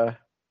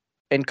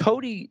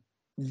Cody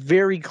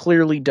very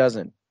clearly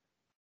doesn't.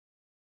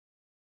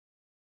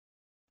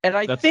 And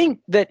I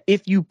think that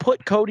if you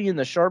put Cody in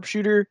the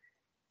sharpshooter,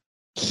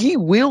 he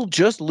will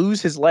just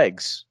lose his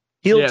legs.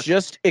 He'll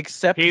just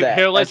accept that.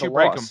 He'll let you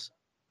break him.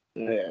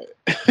 Yeah.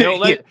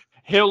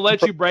 He'll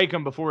let you break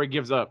him before he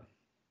gives up.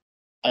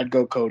 I'd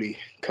go Cody.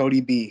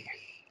 Cody B.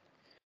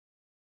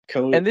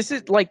 Cody. And this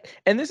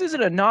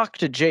isn't a knock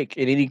to Jake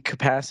in any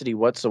capacity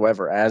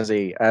whatsoever as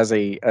a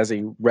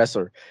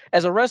wrestler.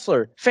 As a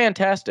wrestler,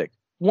 fantastic.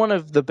 One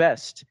of the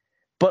best.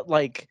 But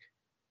like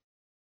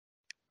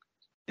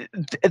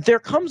there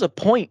comes a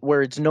point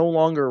where it's no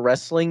longer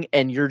wrestling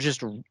and you're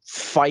just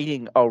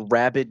fighting a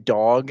rabid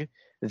dog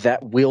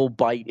that will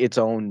bite its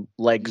own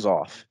legs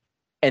off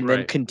and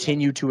then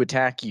continue to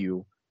attack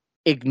you,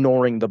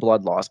 ignoring the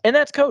blood loss. And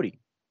that's Cody.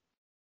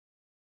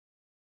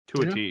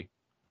 To a T.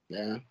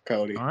 Yeah,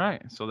 Cody. All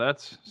right, so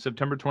that's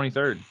September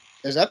 23rd.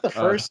 Is that the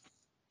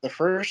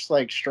first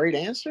like straight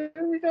answer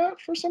we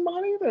got for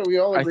somebody that we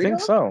all agree on? I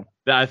think so.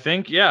 I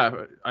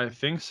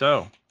think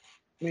so.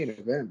 Main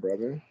event,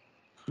 brother.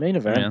 Main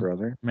event,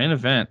 brother. Main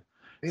event.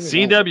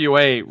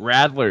 CWA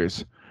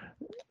Rattlers.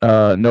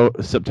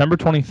 September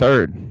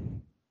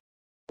 23rd.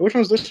 Which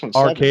one's this one?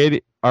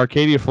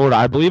 Arcadia, Florida.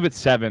 I believe it's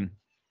 7.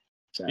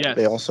 Yes.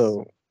 They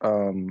also,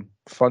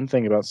 fun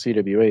thing about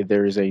CWA,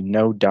 there is a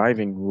no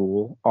diving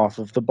rule off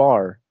of the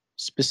bar,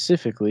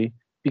 specifically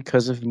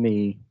because of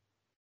me.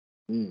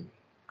 Yeah,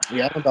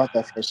 I about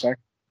that for a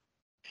second.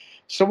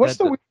 So what's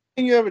the weird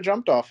thing you ever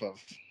jumped off of?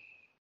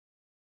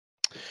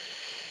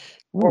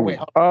 Or wait,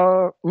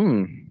 or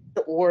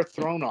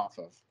thrown off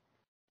of?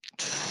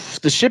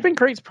 The shipping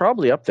crate's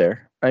probably up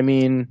there. I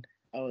mean,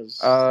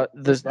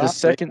 the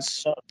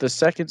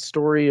second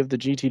story of the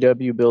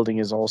GTW building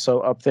is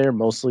also up there,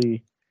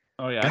 mostly.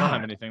 Oh yeah, I don't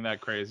have anything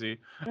that crazy.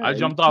 Yeah, I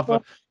jumped off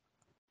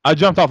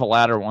a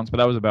ladder once, but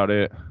that was about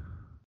it.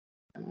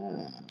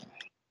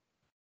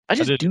 I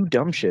just do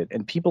dumb shit,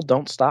 and people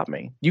don't stop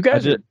me. You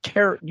guys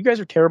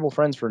are terrible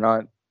friends for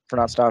not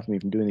stopping me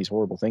from doing these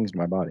horrible things to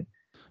my body.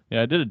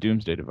 Yeah, I did a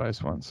doomsday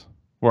device once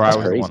where I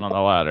was the one on the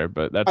ladder,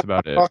 but that's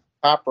about it.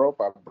 Top rope,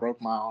 I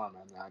broke my arm,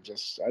 and I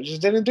just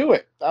didn't do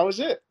it. That was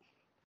it.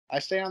 I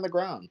stay on the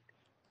ground.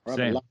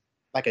 Same.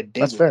 Like a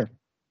dig. That's fair.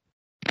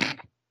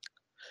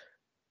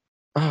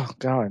 Oh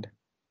God.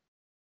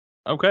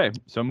 Okay,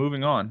 so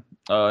moving on.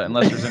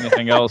 Unless there's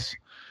anything else,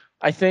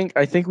 I think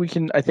we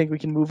can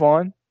move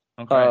on.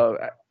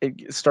 Okay.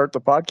 Start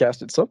the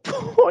podcast at some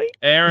point.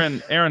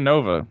 Aaron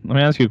Nova, let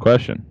me ask you a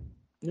question.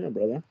 Yeah,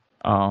 brother.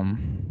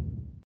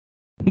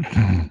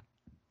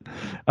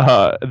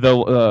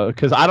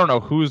 Because I don't know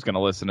who's going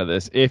to listen to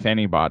this, if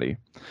anybody.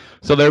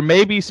 So there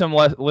may be some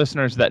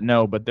listeners that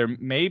know, but there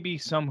may be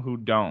some who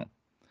don't.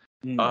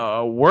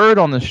 Word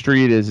on the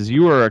street is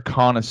you are a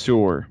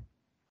connoisseur,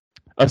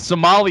 a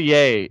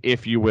sommelier,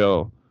 if you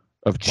will,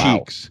 of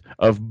cheeks,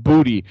 of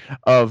booty,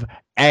 of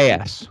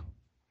ass.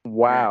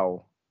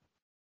 Wow.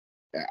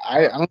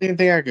 I don't even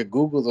think I could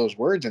Google those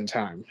words in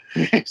time.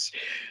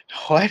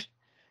 What?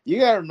 You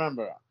gotta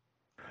remember,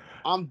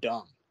 I'm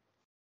dumb.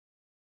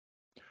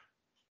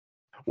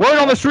 Word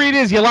on the street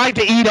is you like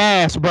to eat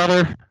ass,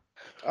 brother.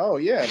 Oh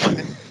yeah,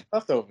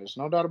 leftovers,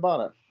 no doubt about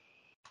it.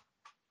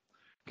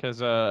 Because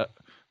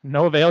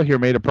No Avail here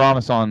made a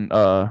promise on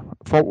the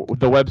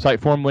website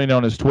formerly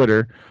known as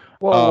Twitter.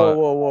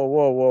 Whoa.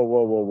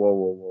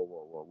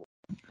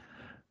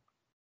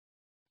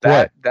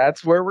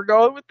 That's where we're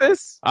going with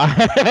this?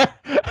 I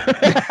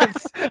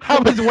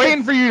was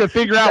waiting for you to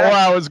figure out where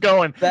I was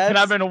going, and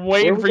I've been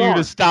waiting for you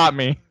to stop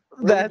me.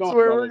 That's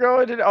where we're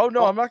going. Oh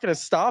no, I'm not going to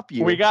stop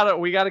you. We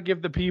gotta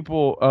give the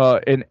people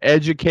an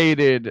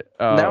educated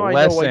now I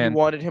lesson. know why you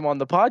wanted him on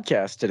the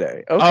podcast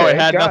today. Okay, oh, it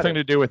had nothing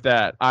to do with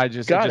that. It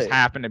just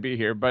happened to be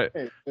here. But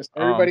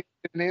everybody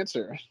get an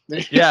answer.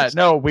 Yeah,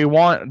 no, we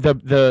want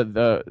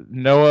the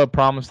Noah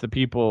promised the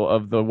people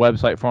of the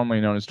website formerly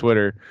known as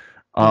Twitter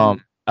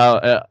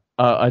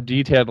a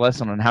detailed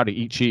lesson on how to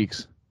eat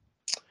cheeks.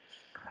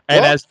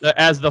 And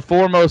as the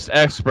foremost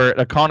expert,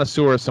 a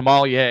connoisseur, a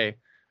sommelier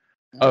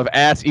of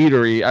ass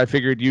eatery, I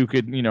figured you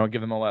could,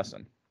 give them a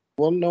lesson.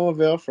 Well, no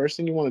avail. First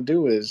thing you want to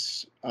do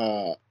is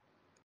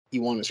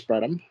you want to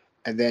spread them,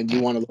 and then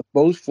you want to look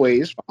both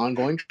ways for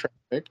ongoing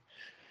traffic.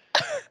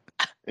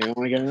 You don't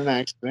want to get in an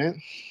accident.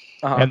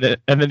 And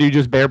then you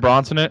just Bear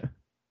Bronson it.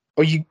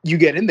 Oh, you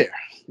get in there.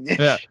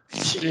 Yeah.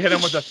 You hit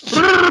him with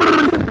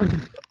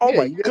the. Oh Yeah,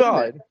 my you get in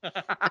god.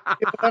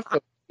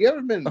 You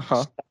ever been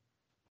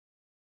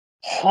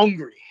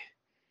hungry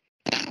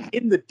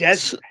in the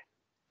desert,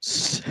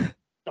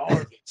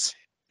 starving?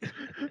 You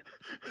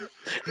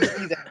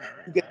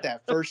get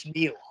that first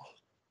meal.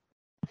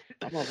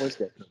 I'm not voice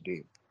that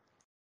deep.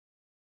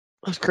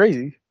 That's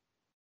crazy.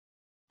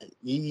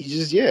 You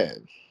just You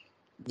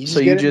just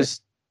So get you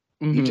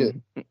in there. just,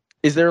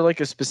 is there like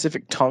a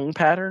specific tongue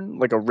pattern,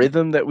 like a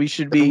rhythm that we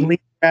should be?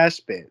 Firmly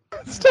grasp it.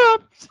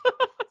 Stop.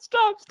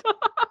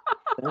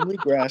 Firmly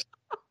grasp.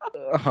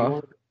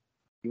 Uh-huh.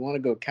 You want to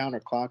go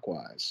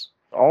counterclockwise.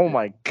 Oh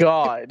my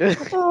god.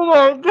 Oh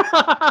my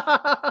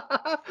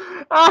god.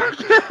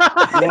 You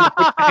want to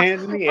put your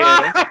hands in the air.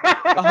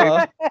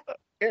 Uh-huh.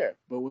 Air,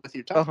 but with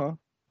your tongue. Uh-huh.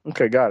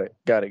 Okay, got it.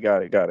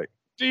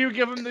 Do you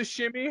give him the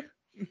shimmy,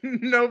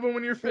 Nova,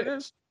 when you're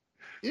finished?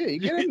 Yeah, you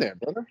get in there,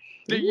 brother.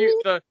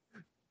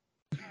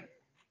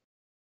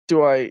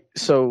 Do I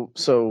so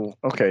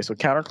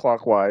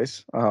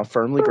counterclockwise,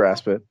 firmly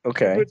grasp it.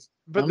 Okay.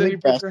 But then you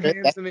put your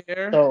hands in the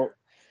air. So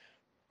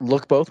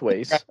Look both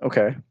ways.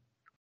 Okay.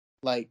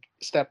 like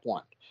step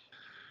one.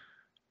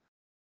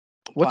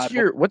 What's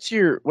your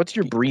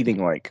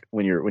breathing like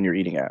when you're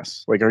eating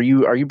ass? Like are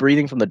you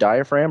breathing from the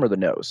diaphragm or the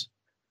nose?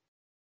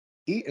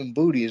 Eating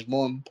booty is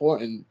more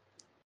important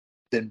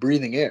than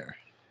breathing air.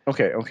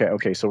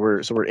 Okay. So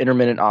we're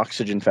intermittent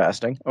oxygen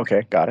fasting.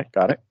 Okay, got it.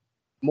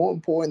 More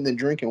important than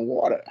drinking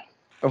water.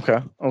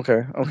 Okay.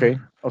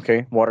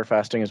 Water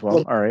fasting as well.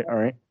 Look, All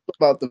right.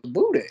 about the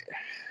booty.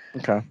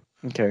 Okay.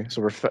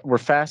 So we're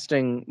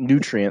fasting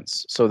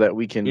nutrients so that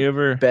we can You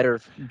ever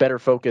better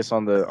focus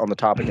on the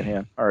topic at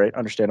hand. All right,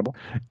 understandable.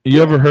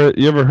 You ever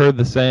heard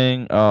the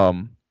saying,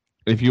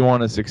 if you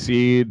want to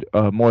succeed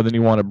more than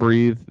you want to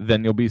breathe,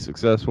 then you'll be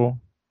successful?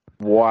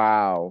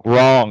 Wow.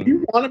 Wrong.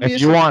 You want to be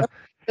If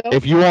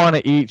you want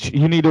to eat,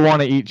 you need to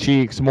want to eat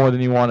cheeks more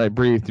than you want to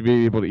breathe to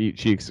be able to eat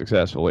cheeks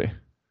successfully.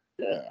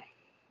 Yeah.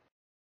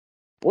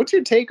 What's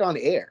your take on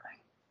air?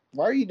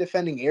 Why are you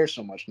defending air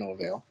so much,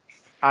 Novale?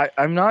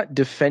 I'm not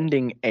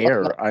defending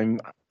air. I'm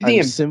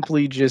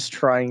simply just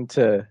trying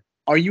to.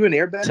 Are you an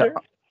airbender?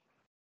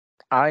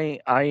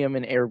 I am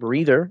an air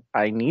breather.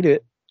 I need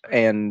it,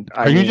 and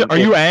are you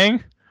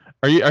Aang?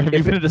 Have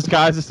you been in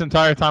disguise this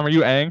entire time? Are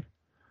you Aang?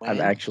 I'm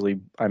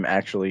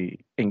actually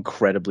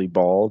incredibly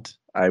bald.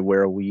 I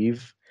wear a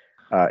weave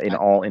in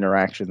all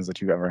interactions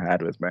that you've ever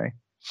had with me.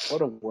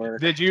 What a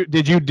word. Did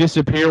you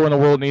disappear when the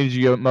world needed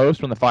you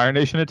most when the Fire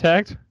Nation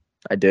attacked?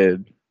 I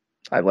did.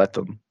 I let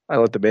them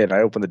in.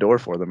 I opened the door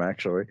for them,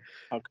 actually.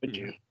 How could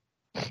you?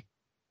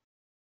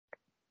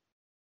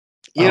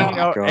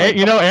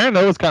 Aaron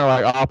knows kind of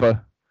like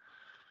Appa.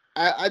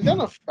 I've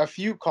done a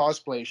few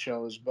cosplay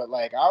shows, but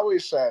like I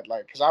always said,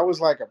 like, because I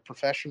was like a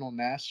professional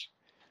Ness.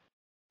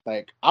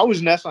 Like I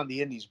was Ness on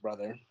the Indies,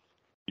 brother.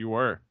 You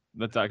were.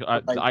 That's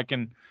I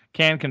can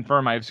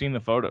confirm. I've seen the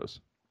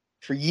photos.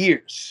 For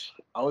years,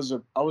 I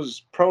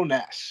was pro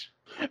Ness.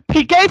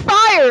 PK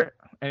fire.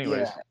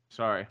 Anyways,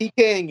 sorry.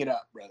 PKing it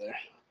up, brother.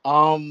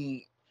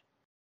 And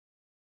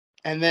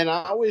then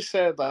I always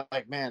said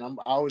like man,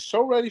 I was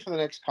so ready for the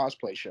next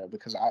cosplay show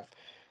because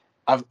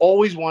I've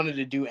always wanted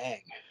to do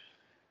Aang.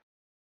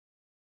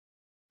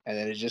 And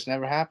then it just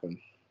never happened.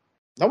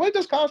 Nobody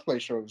does cosplay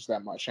shows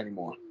that much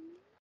anymore.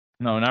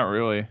 No, not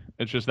really.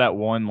 It's just that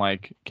one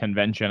like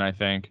convention, I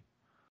think.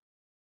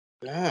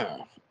 Yeah.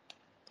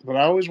 But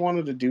I always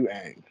wanted to do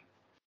Aang.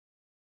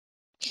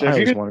 So I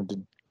always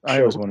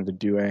wanted to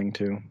do Aang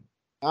too.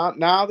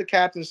 Now the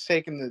captain's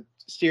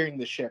steering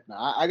the ship.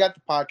 Now I got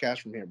the podcast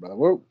from here, brother.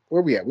 Where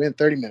we at? We're in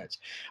 30 minutes.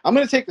 I'm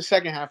gonna take the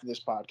second half of this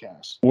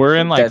podcast. We're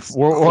in like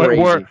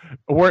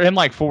we're in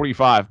like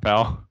 45,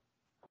 pal.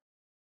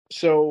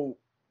 So,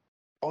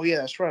 oh yeah,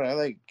 that's right. I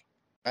left.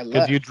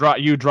 Because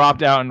you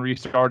dropped out and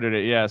restarted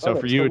it. Yeah. So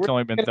for you, it's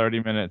only been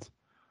 30 minutes.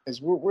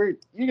 Because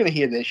you're gonna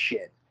hear this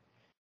shit.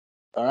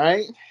 All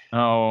right.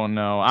 Oh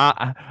no!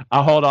 I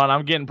hold on.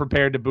 I'm getting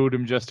prepared to boot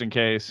him just in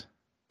case.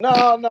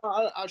 No,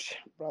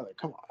 brother,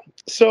 come on.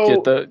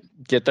 So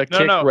get the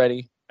kick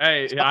ready.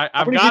 Hey,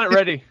 I've got it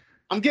ready.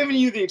 I'm giving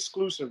you the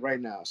exclusive right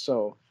now.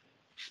 So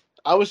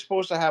I was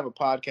supposed to have a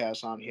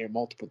podcast on here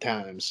multiple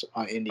times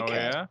on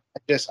IndieCast. Oh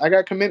yeah. I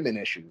got commitment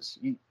issues.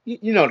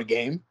 You know the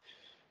game.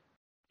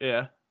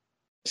 Yeah.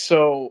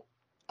 So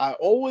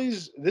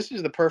this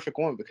is the perfect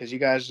one because you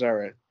guys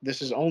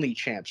this is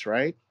OnlyChamps,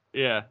 right?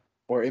 Yeah.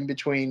 Or in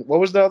between. What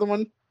was the other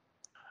one?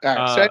 All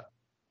right,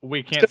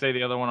 we can't say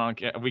the other one on.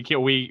 We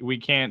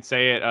can't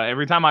say it.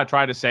 Every time I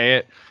try to say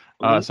it,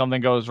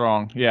 something goes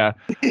wrong. Yeah.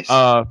 It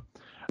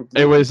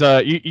was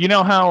you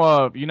know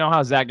how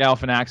Zach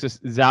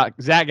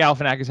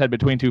Galifianakis had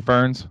between two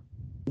ferns.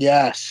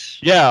 Yes.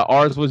 Yeah,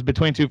 ours was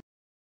between two.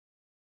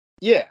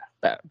 Yeah.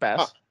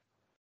 Bass.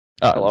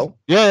 Hello.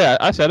 Yeah,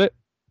 I said it.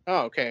 Oh,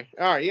 okay.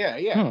 All right. Yeah.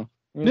 Yeah.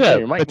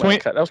 Your mic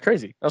cut. That was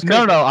crazy.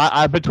 No,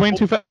 I between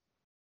two. I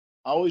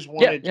always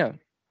wanted. Yeah.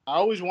 I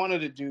always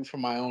wanted to do for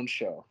my own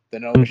show, the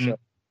Nova show.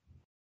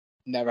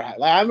 Never had.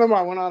 Like I remember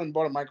I went out and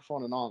bought a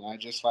microphone and all, and I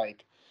just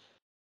like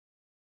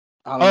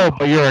I don't know.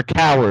 but you're a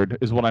coward,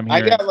 is what I'm I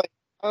hearing. got like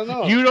I don't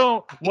know. You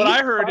don't. What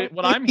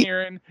I'm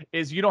hearing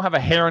is you don't have a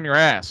hair on your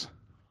ass,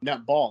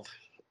 Not bald.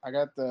 I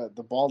got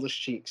the baldest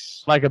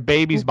cheeks. like a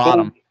baby's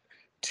bottom.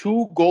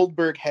 Two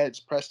Goldberg heads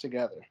pressed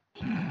together.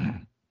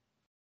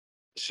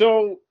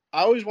 So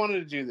I always wanted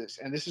to do this,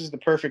 and this is the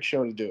perfect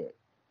show to do it.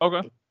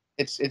 Okay.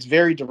 It's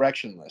very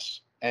directionless,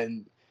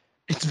 and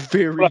It's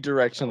very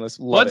directionless.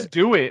 Let's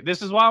do it.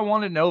 This is why I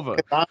wanted Nova.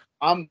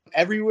 I'm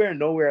everywhere,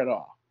 nowhere at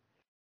all.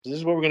 This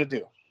is what we're gonna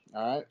do.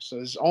 All right. So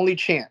this is only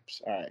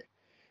champs. All right.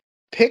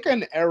 Pick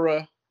an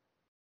era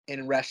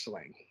in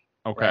wrestling.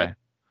 Okay. Right?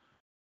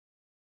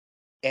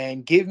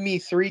 And give me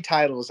 3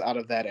 titles out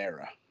of that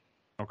era.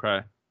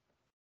 Okay.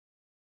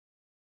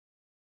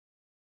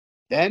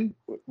 Then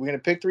we're gonna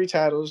pick 3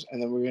 titles,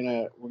 and then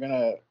we're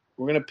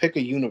gonna pick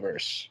a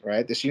universe.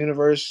 Right. This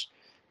universe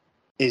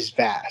is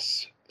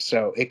vast,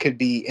 so it could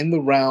be in the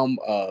realm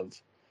of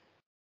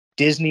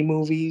Disney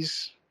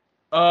movies.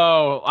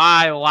 Oh,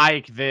 I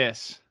like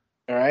this.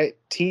 All right,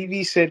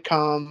 TV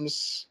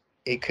sitcoms.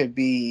 It could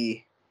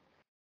be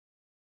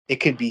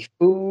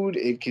food.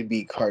 It could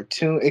be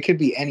cartoon. It could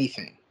be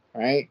anything.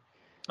 Right?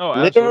 Oh,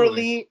 literally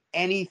absolutely.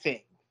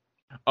 anything.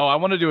 Oh, I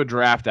want to do a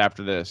draft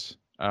after this.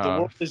 The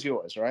world is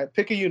yours. All right,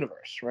 pick a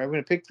universe. Right, we're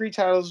gonna pick 3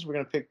 titles. We're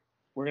gonna pick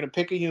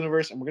a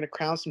universe, and we're gonna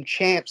crown some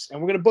champs,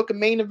 and we're gonna book a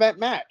main event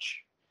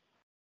match.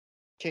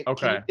 Can you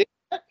dig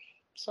that,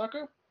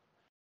 sucker?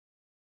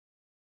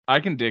 I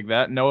can dig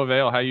that. No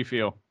avail. How you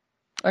feel?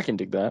 I can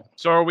dig that.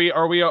 So are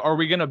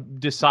we gonna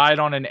decide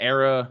on an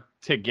era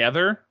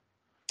together?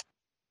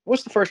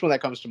 What's the first one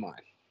that comes to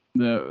mind?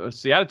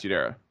 It's the Attitude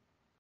Era.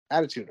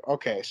 Attitude.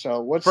 Okay,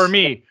 so what's For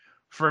me.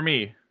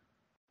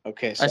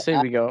 Okay, so I say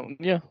we go.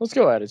 Yeah, let's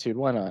go Attitude.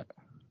 Why not?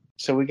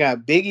 So we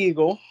got Big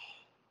Eagle.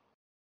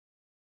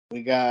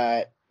 We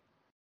got.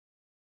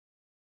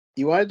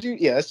 You want to do?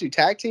 Yeah, let's do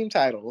tag team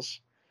titles.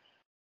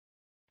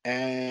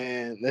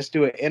 And let's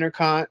do an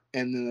intercont,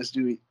 and then let's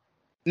do.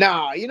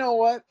 Nah, you know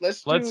what?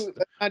 Let's not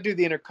do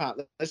the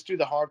intercont. Let's do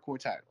the hardcore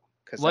title.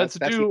 Let's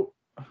do.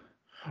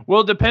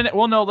 Well,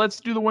 no, let's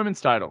do the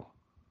women's title.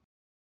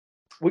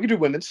 We can do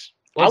women's.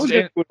 I was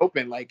going to do it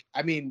open. Like,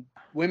 I mean,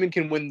 women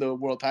can win the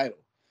world title.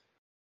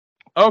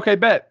 Okay,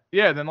 bet.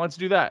 Yeah, then let's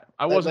do that.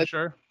 I wasn't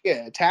sure.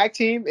 Yeah, tag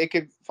team. It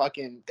could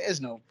fucking.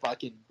 There's no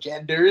fucking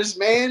genders,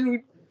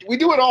 man. We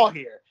do it all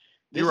here.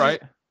 You're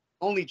right.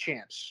 Only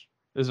champs.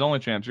 This is only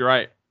champs. You're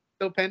right.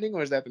 Still pending,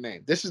 or is that the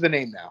name? This is the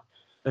name now.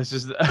 This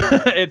is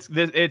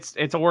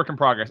it's a work in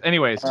progress.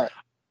 Anyways, right.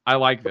 I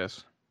like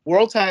this.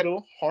 World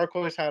title,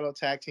 hardcore title,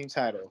 tag team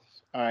title.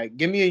 All right,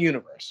 give me a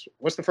universe.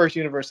 What's the first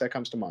universe that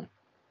comes to mind?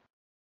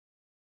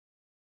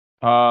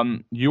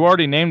 You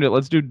already named it.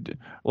 Let's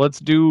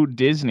do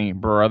Disney,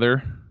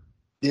 brother.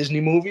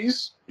 Disney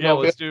movies? Yeah, no,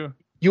 let's do.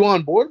 You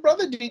on board,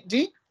 brother? Do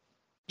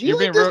you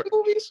like Disney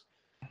movies?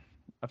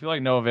 I feel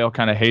like No Avail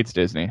kind of hates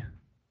Disney.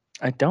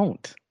 I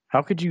don't.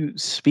 How could you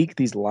speak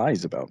these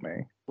lies about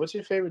me? What's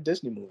your favorite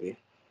Disney movie?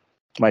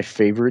 My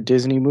favorite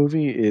Disney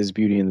movie is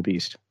Beauty and the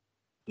Beast.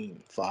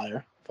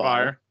 Fire.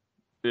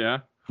 Yeah.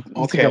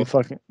 Okay. You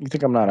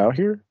think I'm not out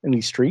here in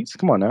these streets?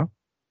 Come on now.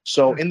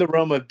 So in the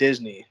realm of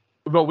Disney.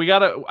 But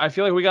I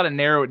feel like we gotta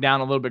narrow it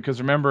down a little bit because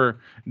remember,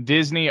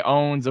 Disney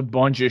owns a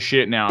bunch of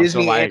shit now.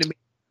 Disney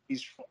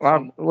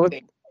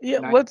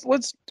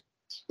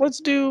let's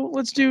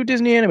do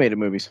Disney animated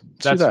movies.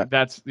 That's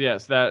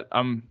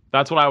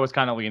what I was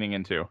kind of leaning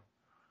into.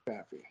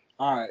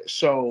 All right,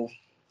 so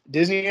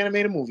Disney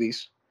animated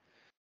movies.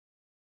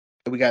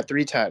 We got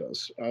 3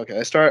 titles. Okay,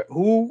 let's start.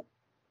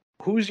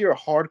 Who's your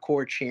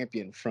hardcore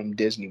champion from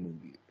Disney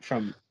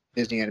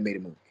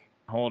animated movie?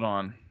 Hold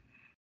on.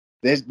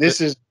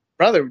 This is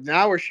brother.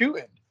 Now we're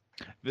shooting.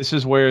 This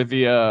is where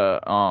the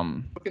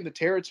booking the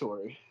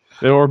territory.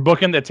 They were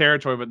booking the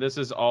territory, but this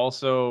is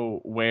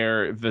also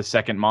where the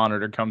second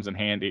monitor comes in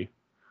handy.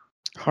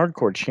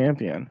 Hardcore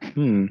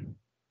champion.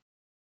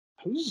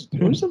 Who's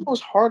the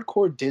most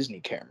hardcore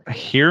Disney character?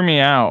 Hear me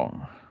out.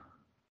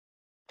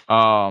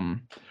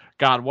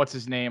 God, what's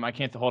his name? I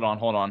can't. Hold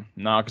on.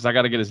 No, because I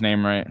got to get his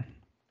name right.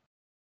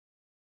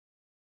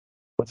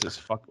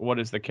 What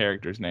is the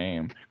character's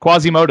name?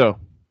 Quasimodo.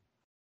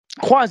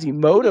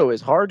 Quasimodo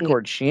is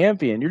hardcore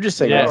champion. You're just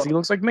saying because he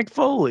looks like Mick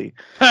Foley.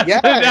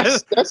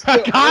 Yes, that's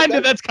kind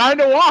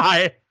of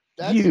why.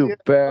 You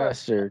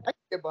bastard.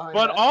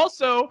 But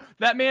also,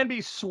 that man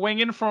be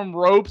swinging from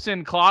ropes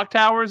and clock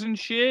towers and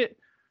shit.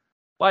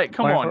 Like,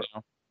 come on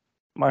now.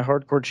 My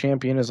hardcore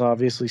champion is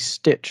obviously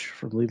Stitch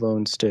from Lilo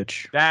and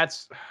Stitch.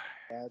 That's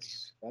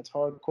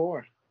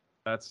hardcore.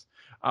 That's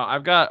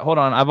hold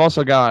on. I've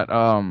also got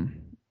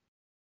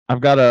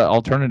I've got an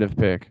alternative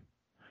pick.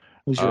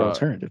 Who's your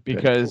alternative pick?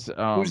 Because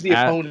who's the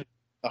opponent?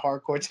 The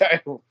hardcore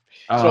title.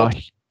 So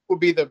would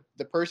be the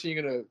person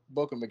you're gonna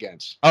book him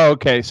against. Oh,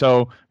 okay.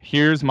 So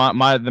here's my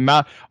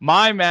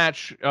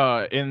match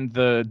in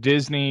the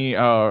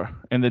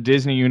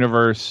Disney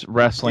Universe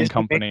Wrestling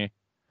Company.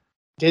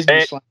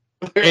 Disney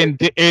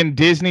in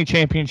Disney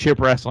Championship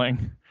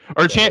Wrestling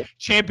or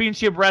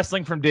Championship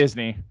Wrestling from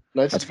Disney.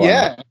 That's fine.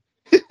 Yeah.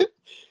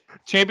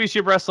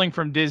 Championship Wrestling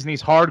from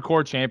Disney's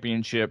Hardcore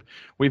Championship.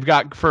 We've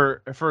got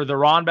for the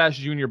Ron Bass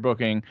Jr.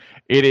 booking.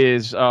 It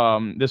is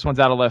this one's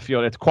out of left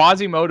field. It's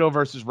Quasimodo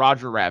versus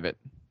Roger Rabbit.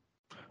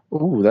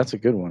 Ooh, that's a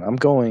good one. I'm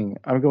going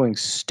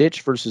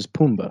Stitch versus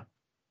Pumbaa.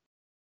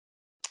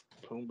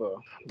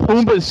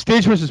 Pumbaa.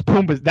 Stitch versus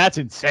Pumbaa. That's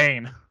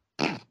insane.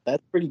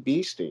 That's pretty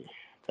beastie.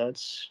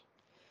 That's.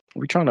 Are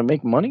we trying to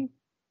make money?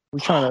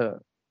 We trying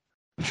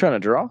to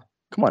draw?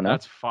 Come on now.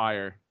 That's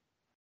fire.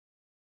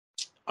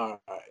 All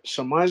right.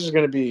 So mine's is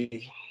gonna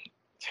be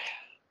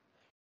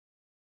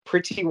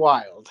pretty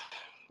wild.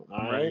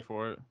 I'm ready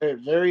for it.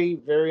 Very,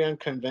 very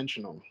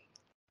unconventional.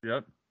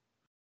 Yep.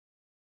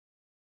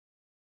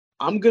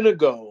 I'm gonna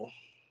go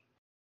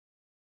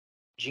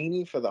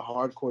Genie for the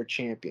Hardcore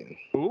Champion.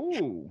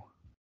 Ooh.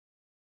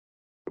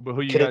 But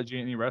who you got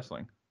Genie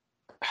wrestling?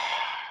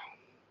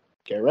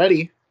 Get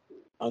ready.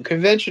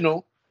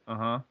 Unconventional.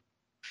 Uh-huh.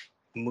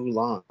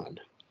 Mulan.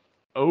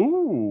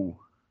 Ooh.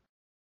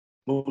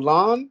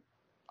 Mulan,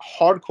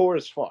 hardcore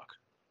as fuck.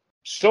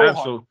 So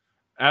hard.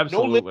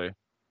 Absolutely.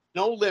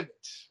 No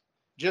limits.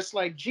 Just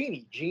like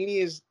Genie. Genie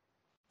is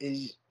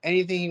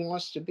anything he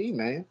wants to be,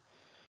 man.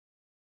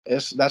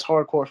 That's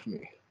hardcore for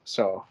me.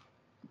 So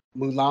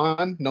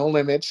Mulan, no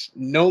limits.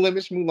 No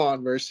limits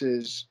Mulan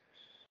versus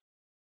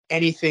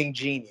anything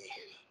Genie.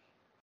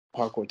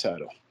 Hardcore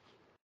title.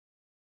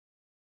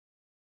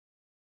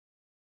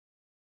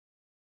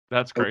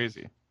 That's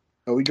crazy.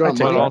 Are we going?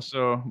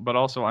 But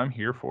also, I'm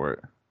here for it.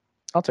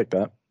 I'll take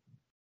that.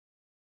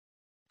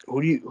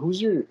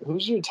 Who's your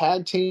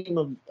tag team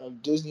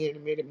of Disney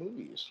animated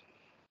movies?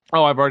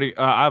 Oh, I've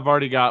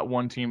already got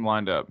one team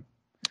lined up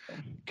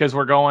because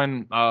we're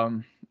going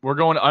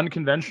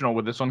unconventional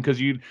with this one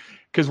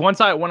because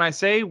when I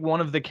say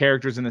one of the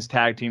characters in this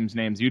tag team's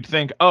names, you'd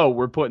think, oh,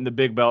 we're putting the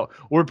big belt,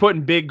 we're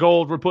putting big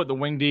gold, we're putting the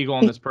winged eagle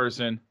on this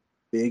person.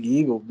 Big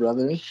Eagle,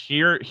 brother.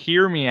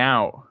 Hear me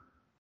out.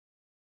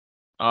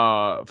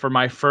 For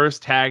my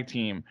first tag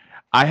team,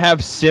 I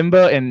have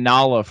Simba and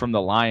Nala from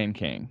The Lion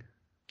King.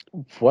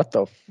 What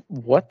the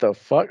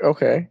fuck?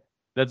 Okay.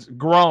 That's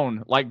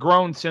grown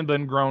Simba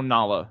and grown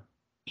Nala.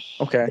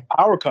 Okay.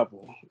 Power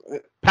couple.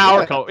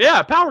 Power couple.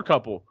 Yeah, power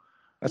couple.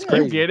 That's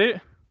crazy. You get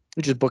it?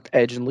 You just booked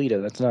Edge and Lita.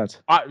 That's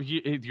nuts.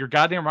 You're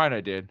goddamn right.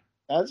 I did.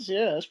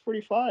 That's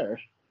pretty fire.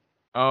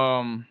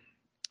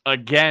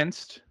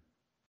 Against.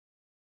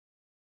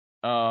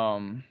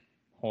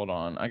 Hold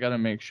on. I gotta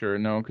make sure.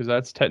 No, because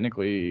that's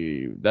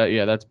technically that.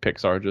 Yeah, that's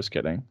Pixar. Just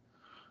kidding.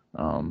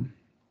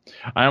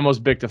 I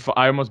almost booked a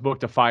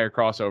Fire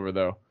crossover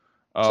though.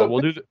 So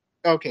we'll do.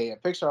 Okay, yeah,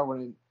 Pixar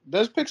wouldn't.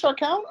 Does Pixar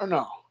count or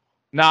no?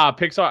 Nah,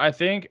 Pixar. I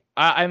think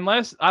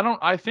unless I don't.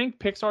 I think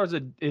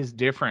Pixar is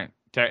different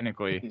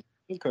technically.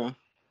 Okay.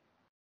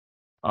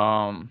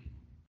 Hold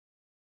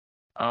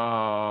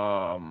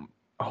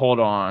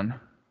on.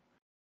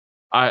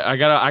 I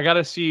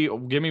gotta see.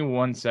 Give me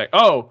 1 sec.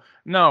 Oh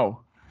no,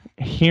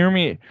 hear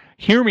me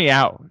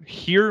out.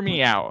 Hear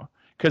me out.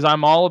 Because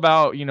I'm all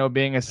about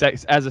being as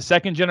a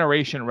second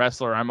generation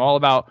wrestler. I'm all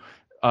about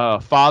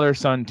father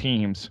son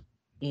teams.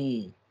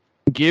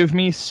 Give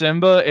me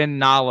Simba and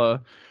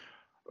Nala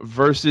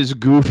versus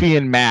Goofy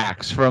and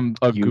Max from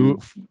a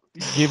Goof.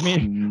 Give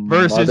me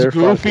versus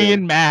Goofy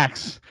and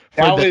Max.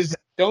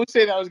 Don't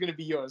say that was gonna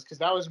be yours because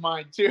that was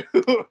mine too.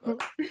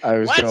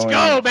 Let's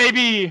go,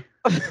 baby.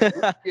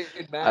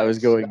 I was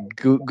going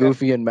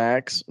Goofy and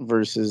Max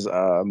versus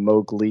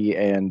Mowgli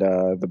and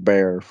the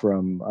bear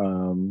from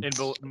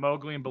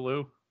Mowgli and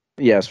Baloo.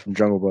 Yes, from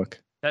Jungle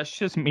Book. That's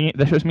just me.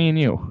 That's just me and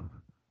you.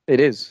 It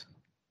is.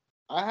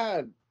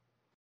 I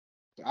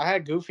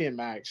had Goofy and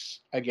Max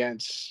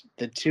against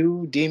the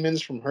two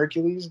demons from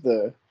Hercules.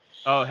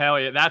 Oh hell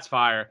yeah, that's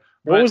fire.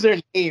 What was their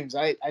names?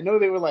 I know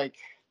they're like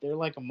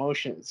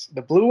emotions.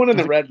 The blue one and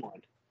the red one.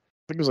 I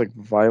think it was like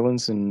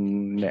violence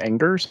and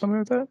anger or something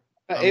like that.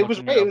 It was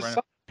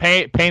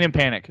pain and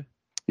panic.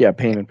 Yeah,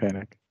 pain and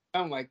panic.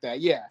 Something like that.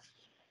 Yeah.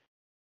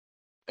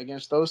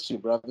 Against those two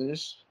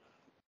brothers.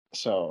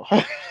 So,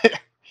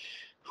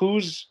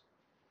 who's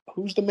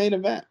the main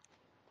event?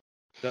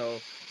 So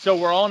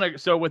we're all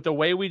so with the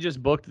way we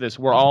just booked this,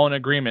 we're all in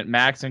agreement.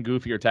 Max and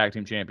Goofy are tag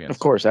team champions. Of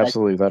course,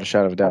 absolutely, without a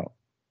shadow of a doubt.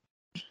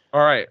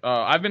 All right,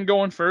 I've been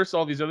going first.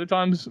 All these other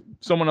times,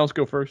 someone else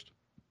go first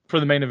for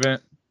the main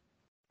event.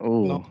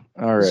 Oh, no.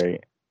 All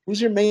right. Who's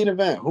your main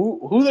event?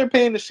 Who they're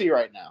paying to see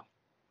right now?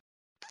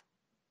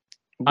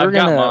 I've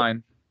got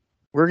mine.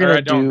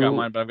 I don't got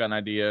mine, but I've got an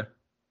idea.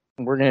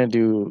 We're gonna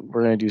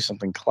do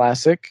something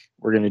classic.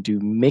 We're gonna do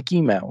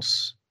Mickey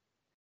Mouse.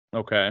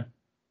 Okay.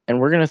 And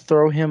we're gonna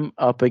throw him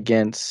up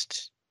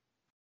against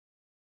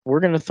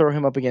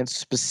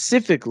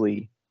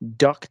specifically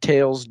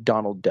DuckTales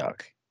Donald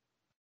Duck.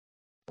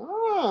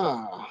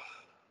 Ah.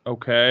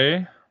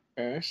 Okay.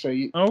 Okay. So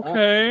you.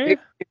 Okay.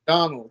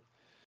 Donald.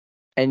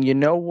 And you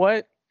know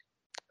what?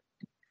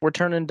 We're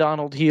turning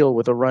Donald heel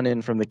with a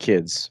run-in from the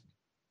kids.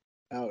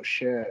 Oh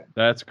shit!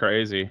 That's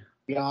crazy.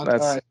 Yeah,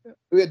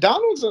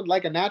 Donald's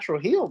like a natural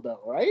heel, though,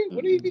 right?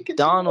 What do you think?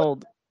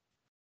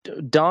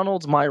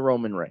 Donald's my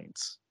Roman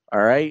Reigns.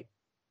 All right.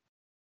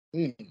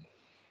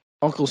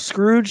 Uncle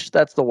Scrooge,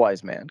 that's the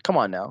wise man. Come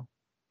on now.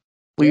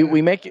 We Yeah.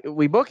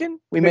 we booking?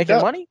 We Big making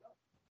duck. money?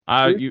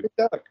 You.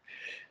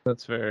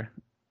 That's fair.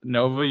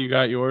 Nova, you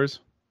got yours?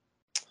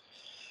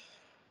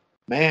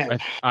 Man,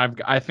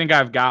 I think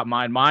I've got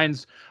mine.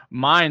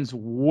 Mine's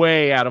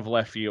way out of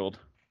left field.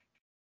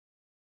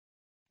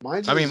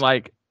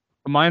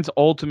 Mine's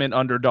ultimate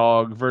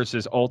underdog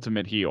versus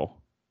ultimate heel.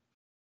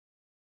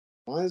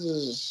 Mine's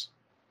is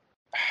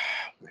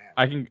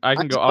man. I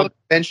can go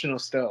conventional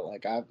still.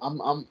 Like I'm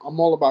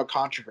all about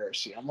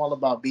controversy. I'm all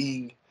about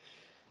being,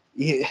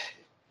 you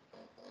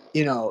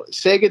know,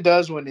 Sega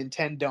does what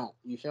Nintendo don't.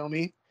 You feel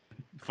me?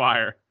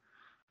 Fire.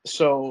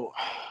 So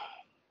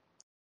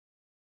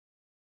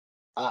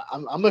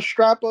I'm a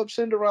strap up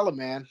Cinderella,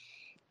 man.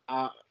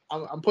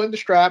 I'm putting the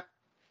strap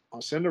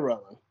on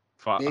Cinderella.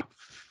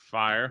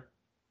 Fire.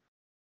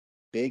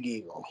 Big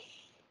Eagle.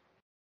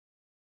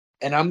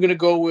 And I'm gonna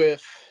go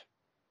with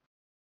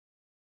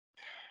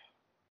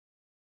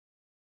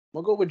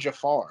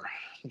Jafar.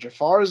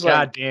 Jafar is like,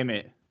 God damn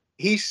it.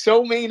 He's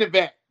so main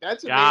event.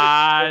 That's a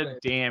God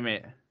damn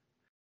it.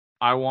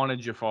 I wanted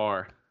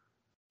Jafar.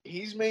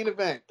 He's main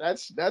event.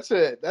 That's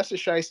a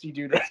shiesty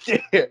dude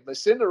right there. But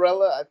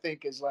Cinderella, I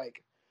think, is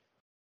like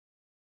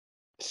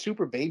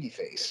super baby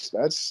face.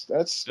 That's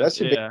a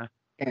big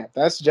camp.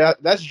 That's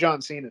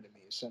John Cena to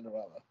me,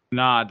 Cinderella.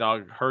 Nah,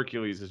 dog.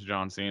 Hercules is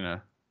John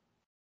Cena.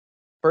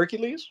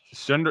 Hercules?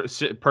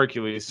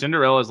 Hercules.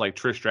 Cinderella is like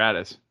Trish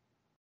Stratus.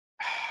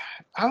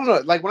 I don't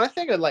know. Like when I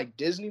think of like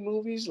Disney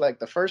movies, like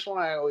the first one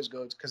I always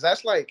go to, because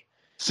that's like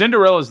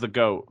Cinderella's the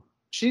GOAT.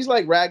 She's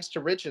like rags to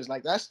riches.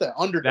 Like that's the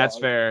underdog. That's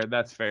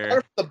fair.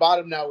 From the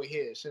bottom now we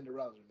hear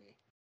Cinderella to me.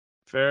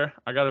 Fair.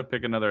 I gotta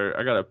pick another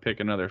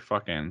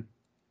fucking.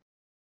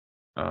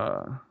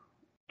 I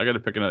gotta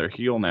pick another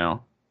heel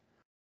now.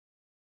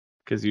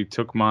 Because you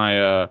took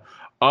my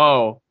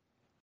Because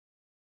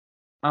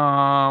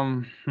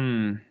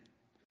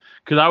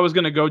I was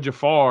gonna go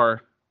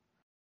Jafar,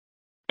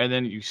 and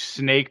then you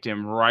snaked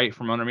him right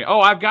from under me. Oh,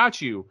 I've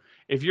got you.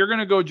 If you're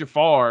gonna go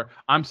Jafar,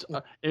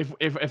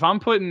 if I'm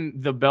putting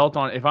the belt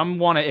on, if I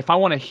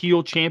want a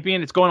heel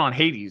champion, it's going on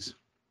Hades.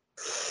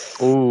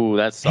 Ooh,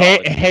 that's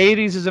solid.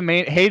 Hades is a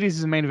main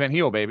event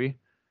heel, baby.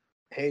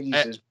 Hades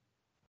is.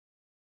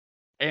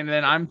 And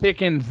then I'm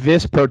picking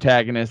this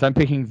protagonist. I'm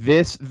picking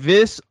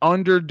this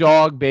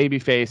underdog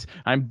babyface.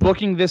 I'm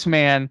booking this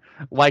man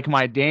like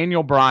my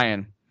Daniel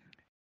Bryan.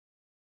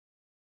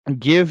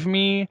 Give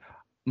me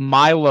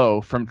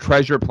Milo from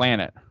Treasure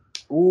Planet.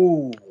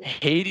 Ooh.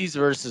 Hades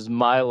versus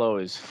Milo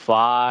is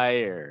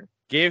fire.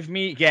 Give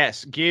me.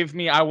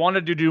 I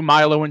wanted to do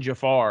Milo and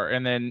Jafar,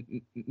 and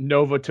then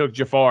Nova took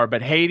Jafar.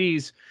 But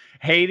Hades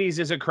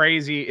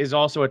is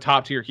also a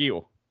top tier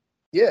heel.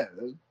 Yeah,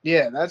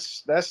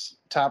 that's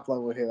top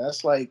level here.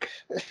 That's like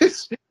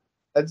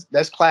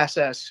that's class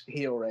S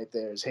heel right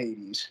there. Is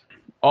Hades.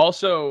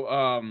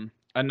 Also,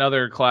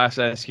 another class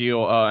S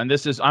heel, and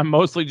this is I'm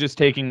mostly just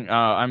taking.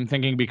 I'm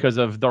thinking because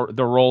of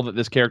the role that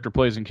this character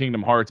plays in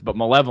Kingdom Hearts, but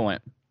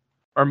Maleficent.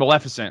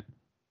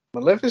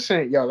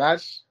 Maleficent, yo,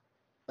 that's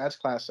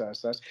class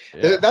S. That's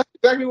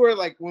exactly where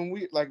like when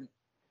we like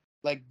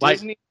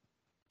Disney,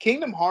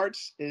 Kingdom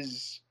Hearts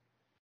is.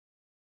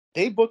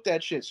 They booked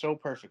that shit so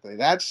perfectly.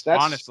 That's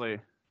honestly.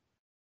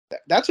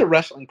 That's a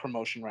wrestling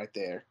promotion right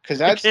there. Because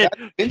that's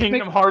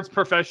Kingdom Hearts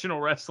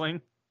professional wrestling.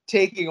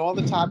 Taking all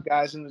the top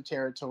guys in the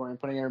territory and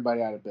putting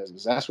everybody out of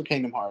business. That's what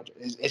Kingdom Hearts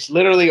is. It's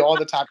literally all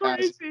the top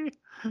guys.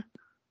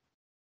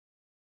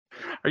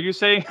 Are you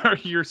saying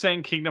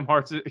Kingdom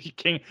Hearts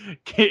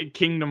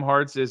Kingdom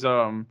Hearts is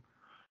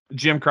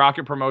Jim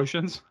Crockett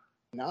Promotions?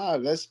 Nah,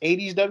 that's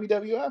 80s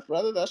WWF,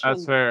 brother.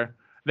 That's fair.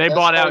 They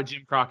bought out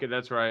Jim Crockett,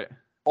 that's right.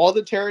 All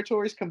the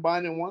territories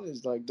combined in one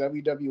is like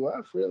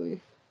WWF, really.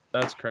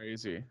 That's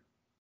crazy.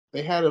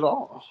 They had it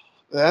all.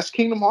 That's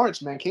Kingdom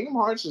Hearts, man. Kingdom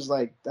Hearts is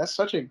like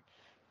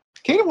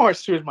Kingdom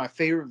Hearts 2 is my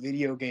favorite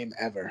video game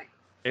ever.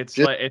 It's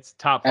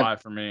top 5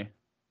 for me.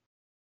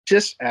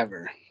 Just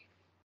ever.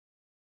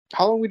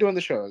 How long are we doing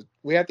the show?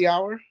 We at the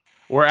hour?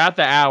 We're at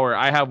the hour.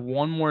 I have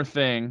one more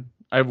thing.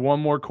 I have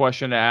one more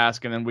question to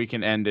ask, and then we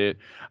can end it.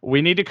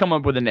 We need to come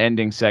up with an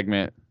ending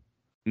segment,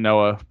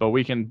 Noah, but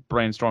we can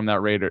brainstorm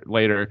that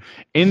later.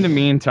 In the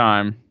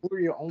meantime, who are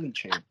your only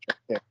champs?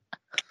 Okay.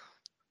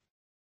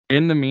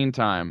 In the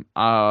meantime,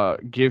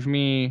 give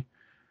me.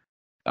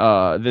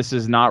 This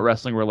is not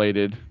wrestling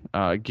related.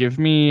 Give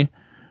me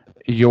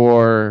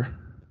your.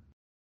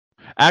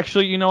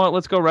 Actually, you know what?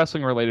 Let's go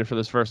wrestling related for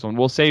this first one.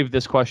 We'll save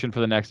this question for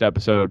the next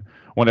episode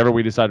whenever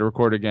we decide to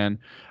record again.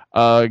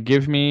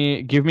 Give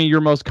me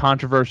your most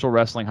controversial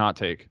wrestling hot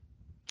take.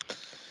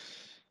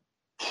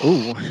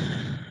 Ooh.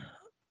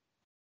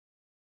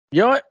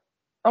 You know what?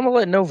 I'm gonna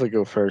let Nova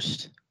go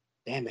first.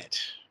 Damn it.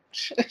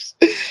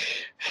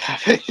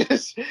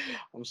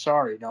 I'm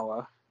sorry,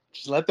 Noah.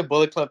 Just let the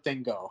Bullet Club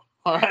thing go.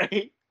 All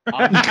right.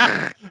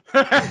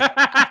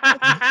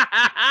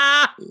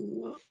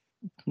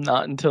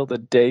 Not until the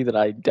day that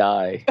I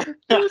die.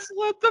 Just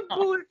let the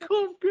Bullet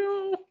Club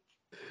go.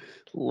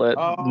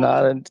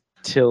 Not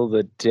until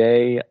the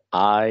day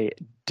I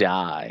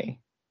die.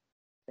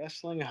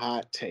 Wrestling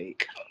hot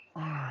take.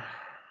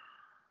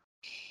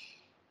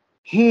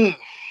 You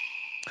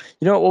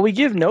know, well, we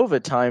give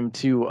Nova time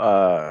to,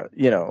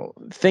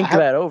 think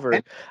that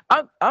over.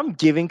 I'm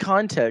giving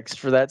context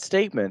for that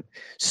statement.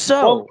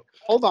 So, well,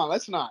 hold on,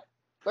 let's not.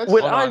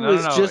 When I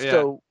was just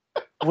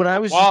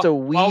a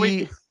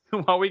wee,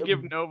 while we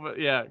give Nova,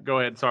 go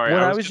ahead. Sorry,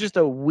 when I was just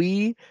a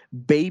wee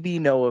baby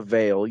Noah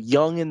Vale,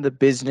 young in the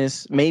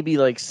business, maybe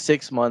like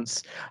 6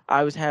 months,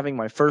 I was having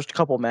my first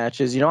couple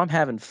matches. You know, I'm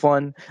having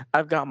fun.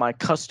 I've got my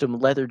custom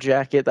leather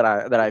jacket that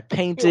I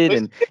painted,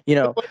 and you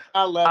know,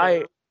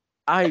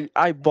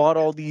 I bought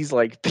all these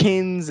like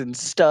pins and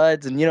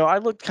studs, and you know, I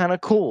looked kind of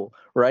cool,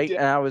 right? Yeah.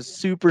 And I was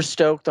super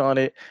stoked on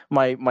it.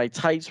 My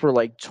tights were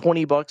like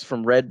 $20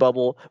 from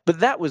Redbubble,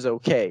 but that was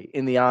okay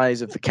in the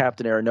eyes of the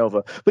Captain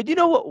Aeronova. But you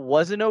know what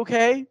wasn't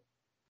okay?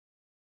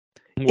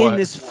 What?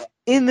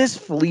 In this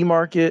flea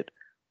market,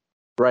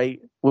 right,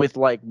 with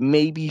like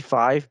maybe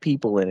 5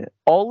 people in it,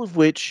 all of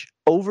which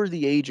over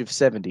the age of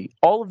 70,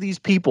 all of these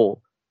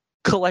people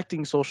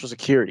collecting Social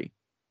Security.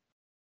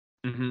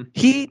 Mm-hmm.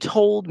 He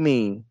told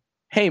me,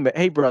 hey,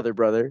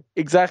 brother,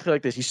 exactly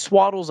like this. He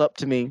swaddles up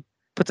to me,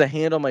 puts a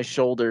hand on my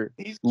shoulder,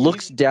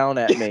 looks down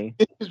at me.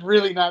 This is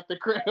really not the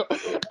crib.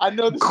 I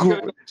know this is going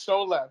to go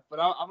so left,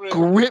 but I'm going to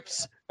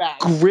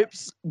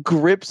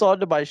grips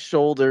onto my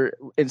shoulder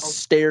and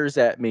stares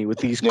at me with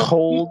these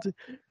cold,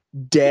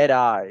 dead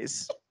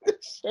eyes.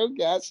 So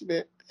gassing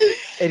it.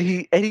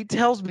 And he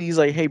tells me, he's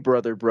like, hey,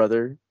 brother,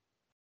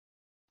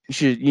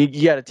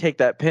 you got to take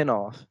that pin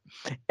off.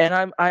 And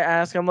I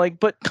ask, I'm like,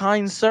 but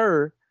kind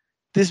sir,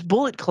 this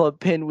Bullet Club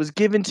pin was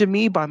given to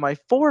me by my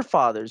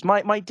forefathers.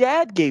 My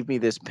dad gave me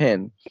this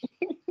pin.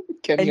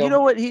 And you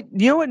know what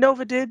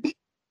Nova did?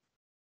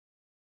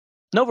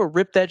 Nova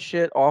ripped that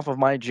shit off of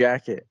my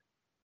jacket,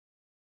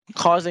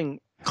 causing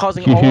all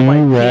of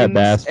my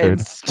pins and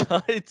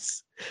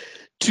studs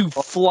to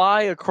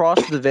fly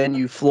across the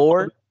venue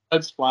floor.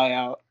 Let's fly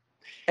out.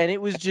 And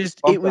it was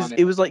just it was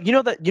like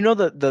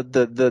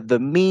the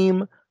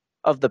meme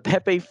of the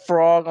Pepe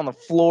Frog on the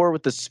floor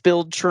with the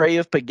spilled tray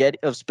of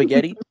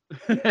spaghetti.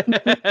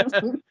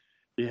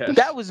 Yes.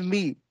 That was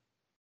me,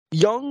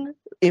 young,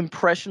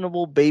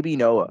 impressionable baby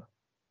Noah.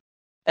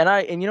 And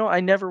I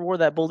never wore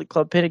that Bullet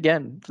Club pin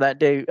again that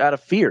day out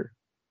of fear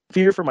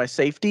for my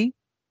safety,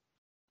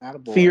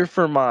 fear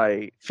for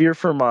my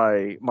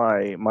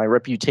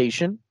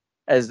reputation,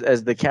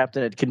 as the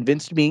captain had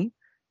convinced me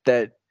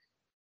that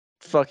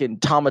fucking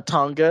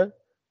Tamatanga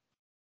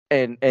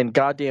and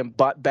goddamn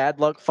Bad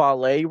Luck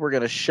Fale were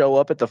gonna show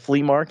up at the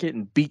flea market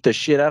and beat the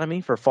shit out of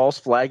me for false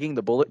flagging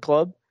the Bullet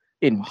Club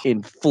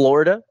in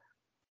Florida.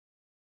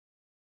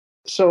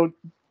 So,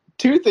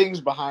 2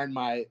 things behind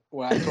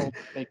what I told.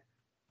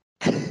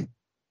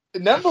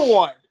 Number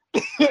one,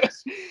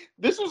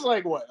 this was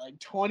like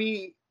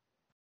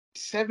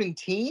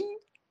 2017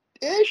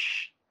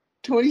 ish,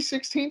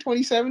 2016,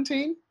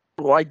 2017.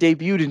 Well, I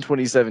debuted in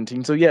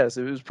 2017, so yes,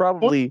 it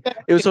probably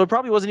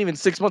wasn't even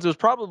 6 months. It was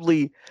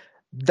probably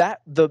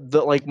that the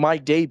like my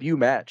debut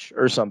match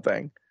or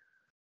something.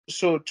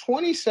 So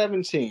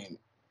 2017.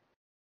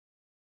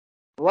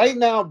 Right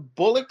now,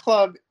 Bullet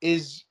Club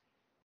has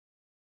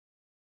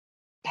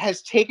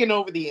taken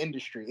over the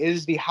industry. It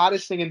is the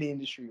hottest thing in the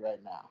industry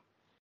right now.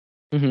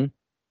 Mm-hmm.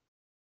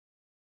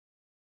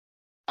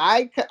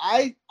 I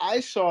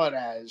saw it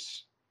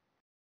as,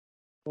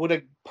 would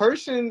a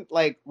person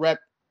like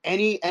rep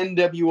any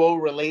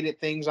NWO related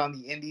things on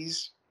the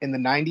indies in the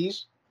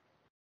 90s?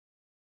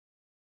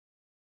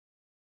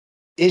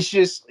 It's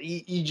just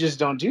you just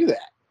don't do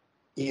that,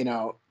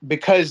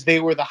 because they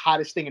were the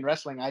hottest thing in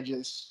wrestling. I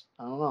don't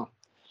know.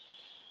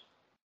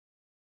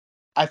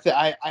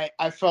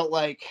 I felt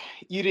like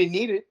you didn't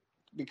need it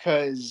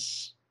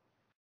because,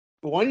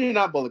 one, you're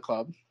not Bullet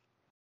Club.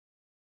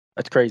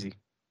 That's crazy.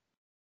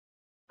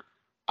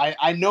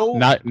 I know.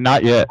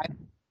 Not yet.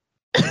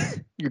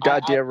 You're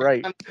goddamn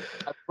right. I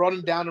brought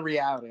him down to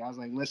reality. I was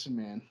like, listen,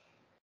 man,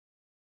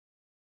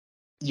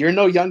 you're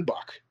no Young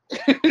Buck.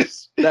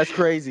 That's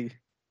crazy.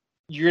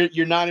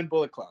 You're not in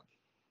Bullet Club.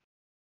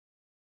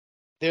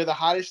 They're the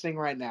hottest thing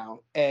right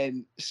now,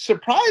 and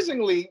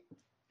surprisingly,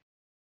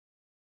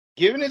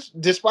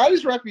 despite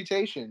his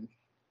reputation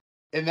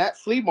in that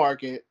flea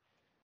market,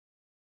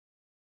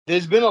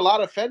 there's been a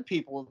lot of Fed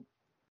people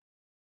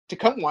to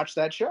come watch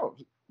that show,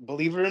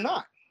 believe it or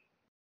not.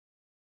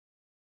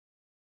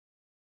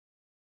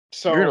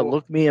 So you're gonna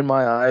look me in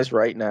my eyes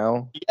right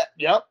now.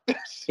 Yep.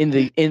 in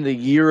the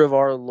year of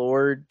our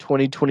Lord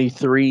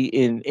 2023,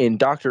 in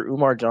Dr.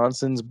 Umar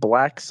Johnson's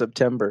Black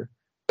September.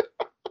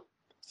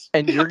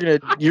 And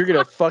you're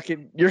gonna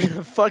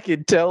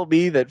fucking tell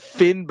me that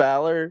Finn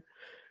Balor,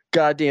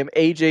 goddamn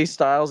AJ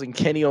Styles, and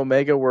Kenny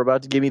Omega were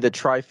about to give me the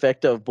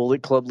trifecta of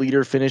Bullet Club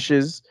leader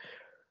finishes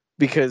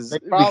because they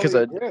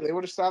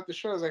would have stopped the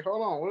show. I was like,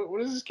 hold on,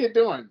 what is this kid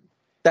doing?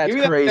 That's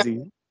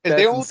crazy.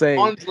 That's insane.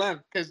 Arm's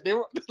length, because they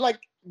were like,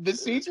 the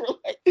seats were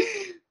like,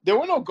 there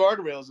were no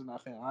guardrails or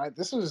nothing. All right,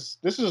 this is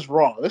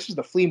Raw. This is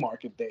the flea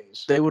market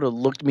days. They would have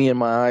looked me in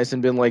my eyes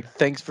and been like,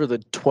 "Thanks for the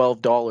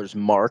 $12,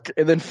 Mark,"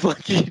 and then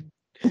fucking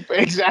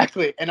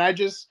Exactly. And I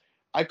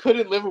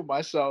couldn't live with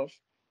myself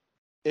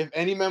if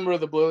any member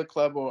of the Bullet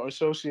Club or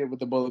associate with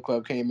the Bullet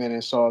Club came in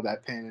and saw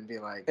that pin and be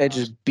like, And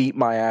just beat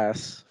my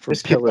ass from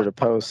Just get pillar the to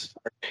post.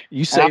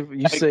 You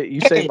And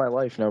I'm saved my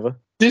life, Nova.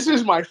 this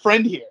is my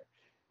friend here.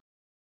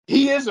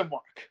 He is a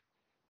mark.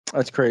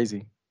 That's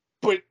crazy.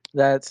 But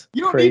that's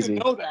you don't crazy.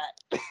 need to know that.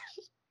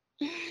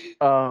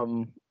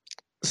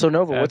 So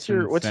Nova, That's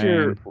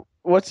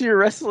what's your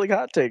wrestling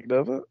hot take,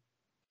 Nova?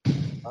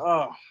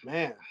 Oh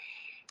man.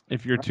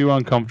 If you're too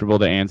uncomfortable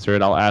to answer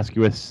it, I'll ask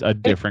you a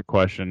different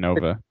question,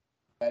 Nova.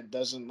 That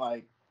doesn't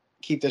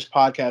keep this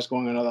podcast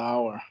going another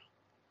hour.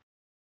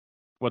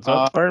 What's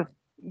up?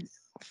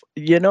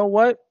 You know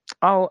what?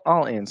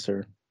 I'll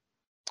answer.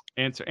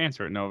 Answer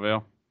it,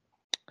 Nova.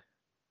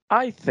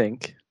 I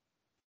think,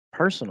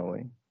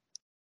 personally,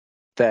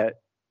 that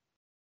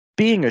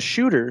being a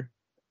shooter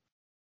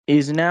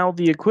is now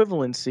the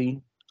equivalency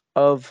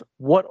of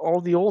what all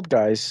the old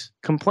guys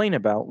complain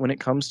about when it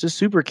comes to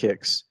super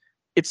kicks.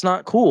 It's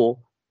not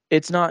cool.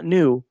 It's not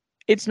new.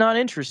 It's not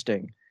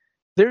interesting.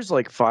 There's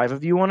like 5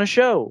 of you on a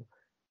show,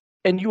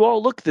 and you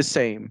all look the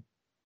same.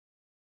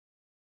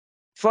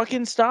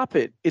 Fucking stop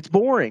it. It's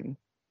boring.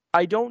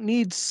 I don't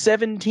need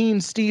 17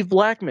 Steve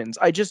Blackmans.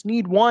 I just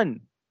need one.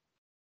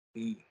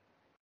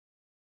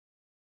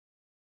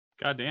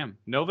 Goddamn.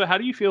 Nova, how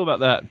do you feel about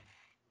that?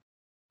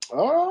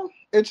 Oh,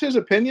 it's his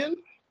opinion.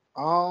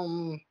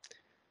 I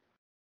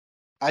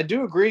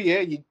do agree.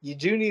 Yeah, you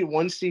do need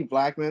one Steve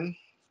Blackman.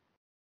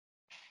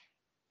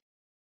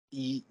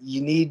 You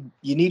need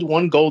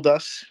one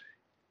Goldust.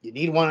 You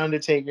need one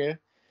Undertaker.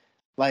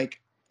 Like,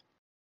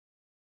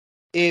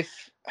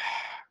 if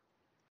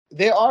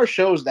there are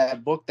shows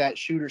that book that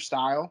shooter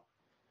style,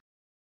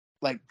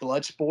 like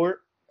Bloodsport,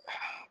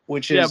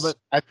 which is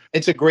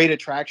it's a great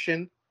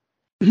attraction.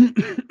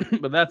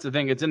 But that's the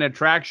thing; it's an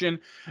attraction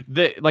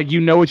that you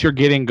know what you're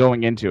getting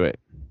going into it.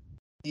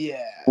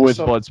 Yeah, with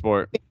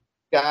Bloodsport.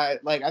 Yeah,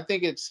 I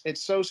think it's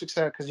so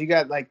successful because you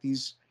got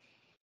these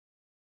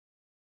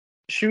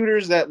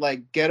shooters that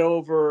get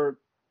over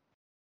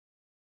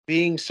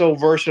being so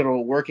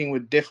versatile, working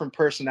with different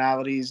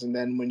personalities, and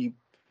then when you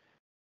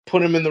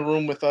put them in the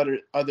room with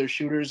other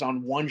shooters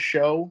on one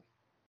show,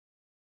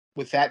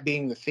 with that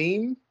being the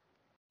theme,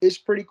 is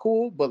pretty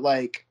cool. But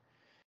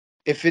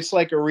if it's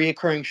a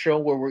reoccurring show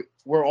where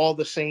we're all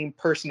the same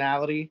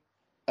personality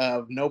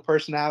of no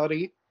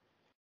personality,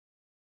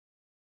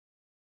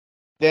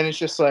 then it's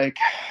just I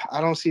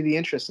don't see the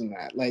interest in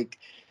that.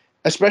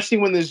 Especially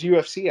when there's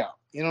UFC out.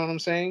 You know what I'm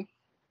saying?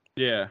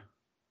 Yeah.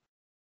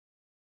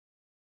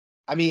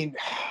 I mean,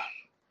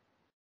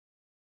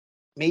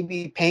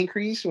 maybe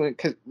Pancreas,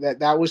 because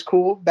that was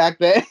cool back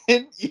then,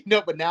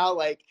 but now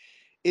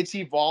it's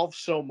evolved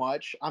so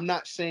much. I'm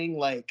not saying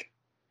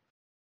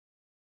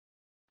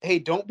hey,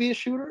 don't be a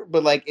shooter,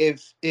 but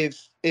if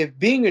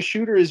being a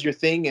shooter is your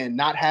thing and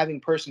not having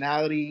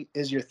personality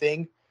is your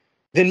thing,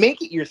 then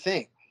make it your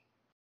thing.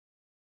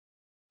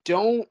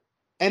 Don't,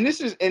 and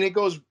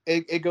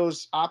it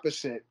goes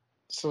opposite.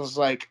 So it's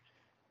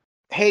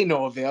hey,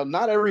 Noah Vale,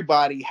 not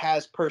everybody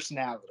has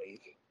personality.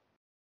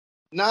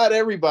 Not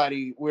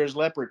everybody wears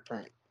leopard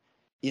print.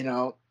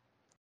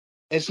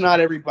 It's not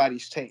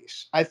everybody's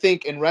taste. I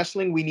think in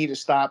wrestling, we need to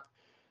stop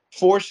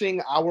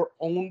forcing our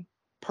own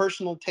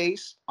personal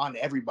taste on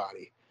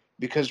everybody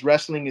because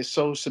wrestling is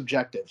so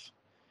subjective.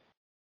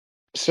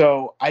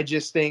 So I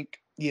just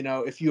think,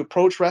 if you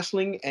approach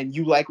wrestling and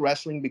you like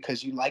wrestling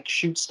because you like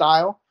shoot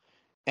style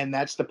and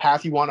that's the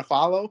path you want to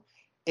follow,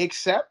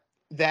 accept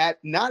that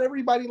not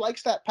everybody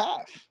likes that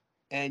path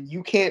and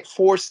you can't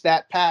force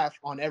that path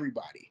on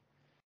everybody.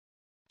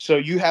 So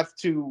you have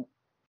to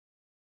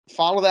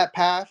follow that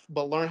path,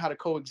 but learn how to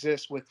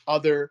coexist with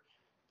other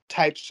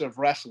types of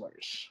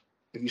wrestlers.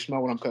 If you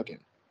smell what I'm cooking.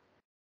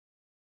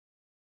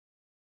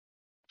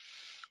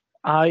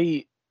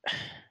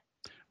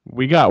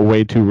 We got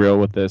way too real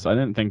with this. I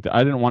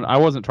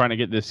wasn't trying to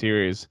get this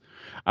serious.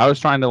 I was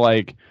trying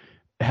to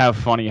have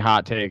funny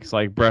hot takes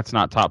like Brett's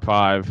not top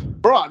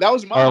 5. Bro, that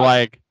was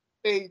my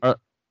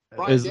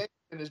Brian is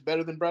Danielson is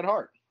better than Bret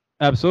Hart.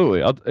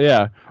 Absolutely.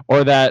 Yeah.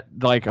 Or that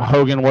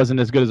Hogan wasn't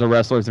as good as a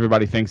wrestler as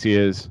everybody thinks he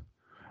is.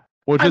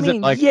 Which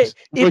isn't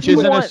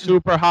a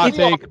super hot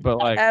take,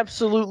 but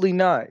absolutely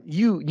not.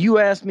 You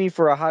asked me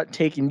for a hot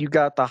take and you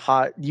got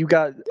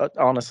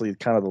honestly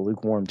kind of the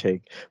lukewarm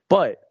take.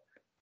 But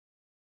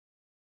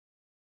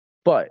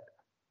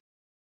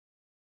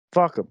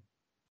fuck him.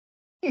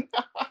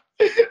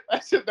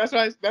 That's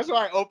why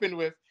I opened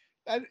with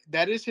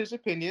that is his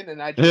opinion,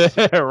 and I just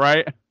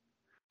right.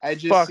 I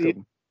just fuck see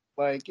him.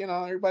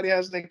 Everybody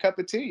has their cup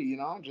of tea.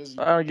 I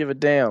don't give a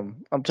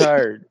damn. I'm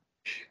tired.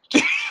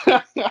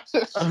 I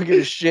don't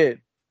give a shit.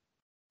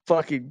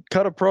 Fucking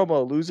cut a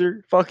promo,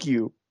 loser. Fuck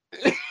you.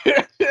 Why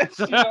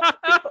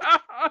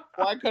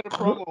cut a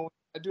promo?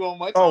 I do on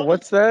my. Oh,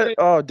 what's that?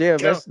 Oh, damn.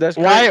 That's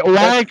why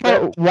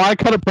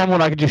cut a promo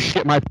when I could just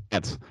shit my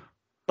pants?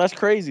 That's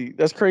crazy.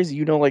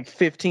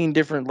 15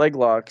 different leg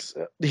locks.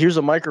 Here's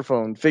a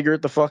microphone. Figure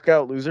it the fuck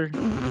out, loser.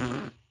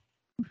 I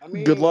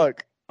mean, good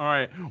luck. All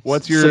right.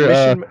 What's your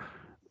submission?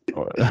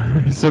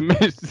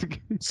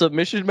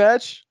 Submission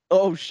match?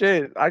 Oh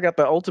shit! I got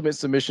the ultimate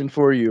submission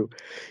for you.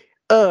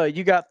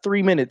 You got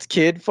 3 minutes,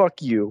 kid.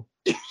 Fuck you.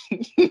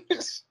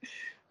 It's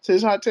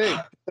his hot take.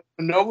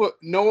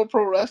 Noah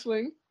Pro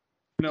Wrestling.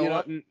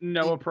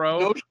 Noah Pro.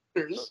 No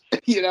shooters.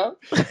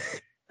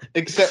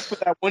 Except for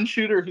that one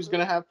shooter who's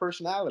gonna have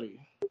personality.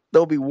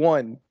 There'll be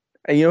one,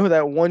 and you know who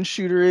that one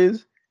shooter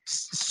is?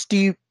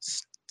 Steve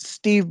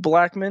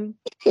Blackman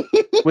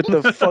with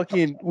the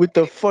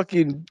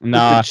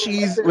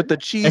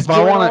cheese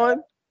joint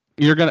on.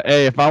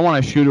 If I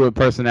want a shooter with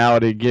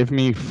personality, give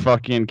me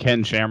fucking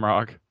Ken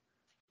Shamrock.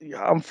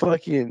 I'm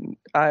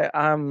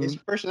His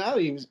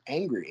personality was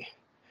angry.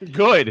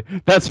 Good.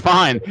 That's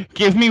fine.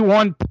 Give me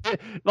one.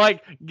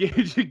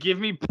 Give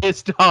me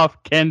pissed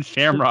off Ken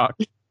Shamrock.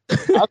 I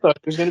thought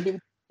it was gonna be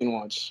the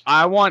once.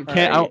 I want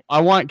Ken. Right. I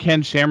want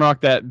Ken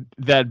Shamrock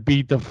that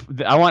beat the.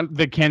 I want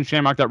the Ken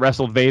Shamrock that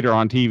wrestled Vader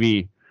on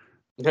TV.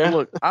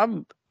 Look,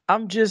 I'm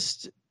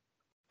just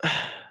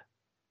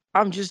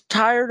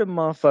tired of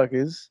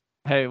motherfuckers.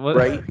 Hey,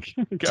 right?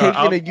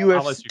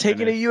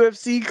 Taking a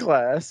UFC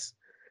class,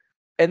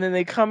 and then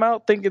they come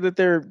out thinking that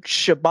they're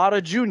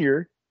Shibata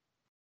Jr.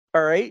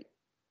 All right,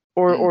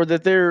 or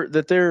that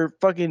they're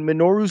fucking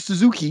Minoru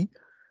Suzuki,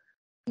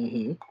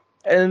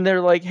 and they're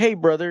like, "Hey,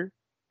 brother,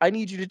 I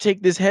need you to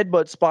take this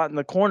headbutt spot in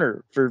the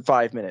corner for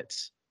 5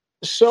 minutes."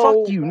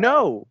 So fuck you,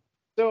 no.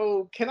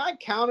 So can I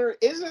counter?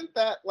 Isn't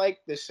that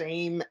like the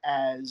same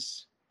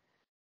as?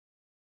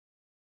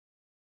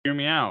 Hear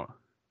me out.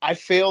 I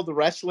failed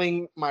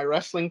my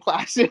wrestling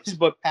classes,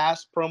 but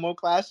passed promo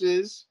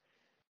classes.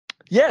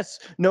 Yes,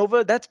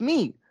 Nova, that's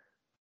me.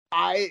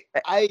 But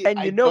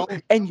you know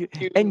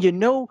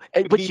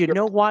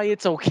why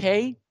it's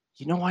okay?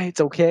 You know why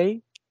it's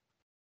okay?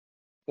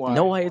 Why? You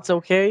know why it's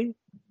okay?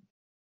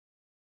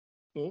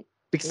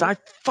 Because I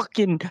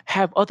fucking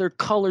have other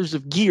colors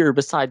of gear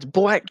besides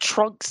black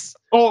trunks.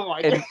 Oh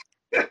my god!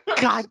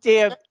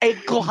 Goddamn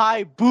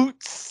ankle-high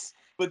boots.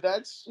 But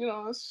that's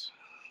that's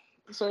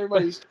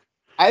everybody's.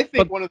 I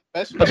think one of the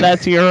best. But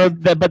that's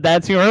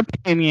your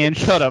opinion.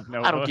 Shut up,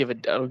 Noah. I don't give a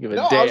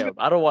damn.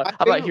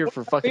 I'm not here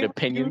for fucking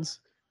opinions.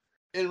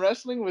 In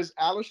wrestling was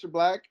Aleister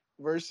Black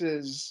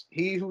versus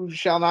He Who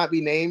Shall Not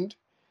Be Named.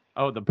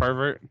 Oh, the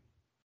pervert.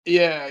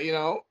 Yeah,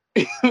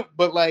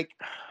 but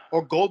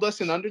or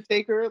Goldust and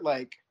Undertaker,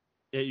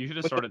 Yeah, you should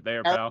have started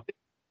there, pal.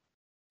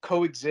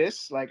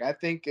 Coexist. I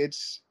think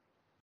it's,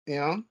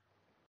 the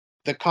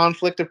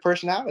conflict of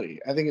personality.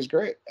 I think is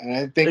great, and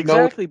I think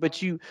exactly.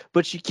 But you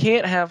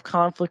can't have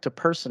conflict of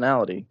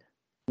personality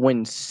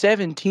when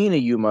 17 of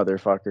you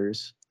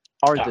motherfuckers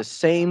are the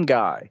same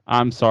guy.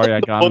 I'm sorry,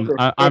 I got them.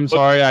 I'm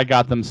sorry, I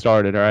got them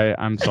started. All right,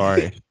 I'm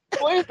sorry.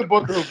 Where's the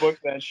booker who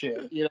booked that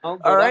shit? All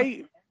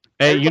right.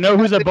 Hey, you know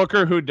who's a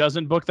booker who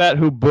doesn't book that?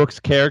 Who books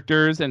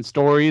characters and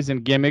stories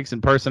and gimmicks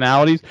and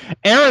personalities?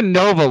 Aaron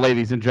Nova,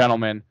 ladies and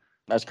gentlemen.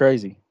 That's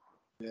crazy.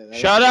 Yeah,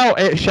 shout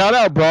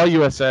out, Brawl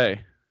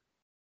USA.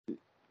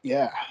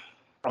 Yeah.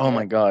 Oh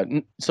my God.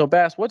 So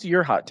Bass, what's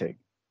your hot take?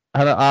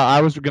 I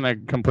was gonna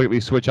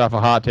completely switch off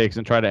of hot takes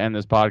and try to end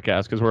this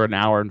podcast because we're an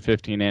hour and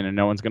 15 in and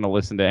no one's gonna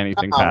listen to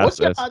anything past what's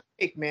this. Your hot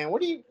take, man?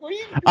 What do you?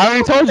 I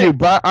already told you,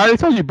 Bret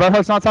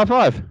Hart's not top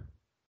 5.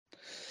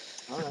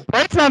 Right.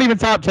 Bret's not even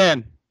top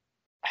 10.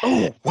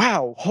 Oh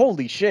wow!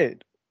 Holy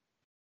shit!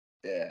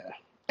 Yeah,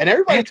 and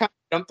everybody kind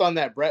of jumped on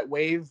that Bret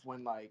wave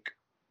when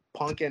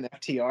Punk and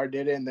FTR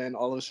did it, and then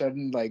all of a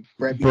sudden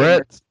Bret became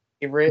their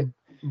favorite.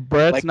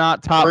 Bret's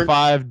not top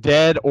 5,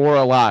 dead or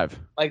alive.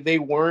 They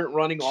weren't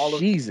running all of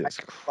Jesus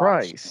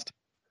Christ.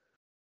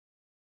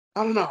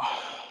 I don't know.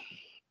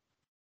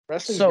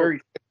 Wrestling's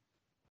very.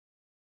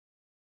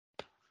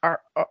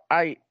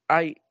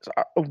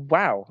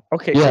 Wow.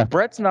 Okay, yeah. So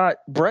Bret's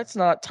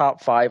not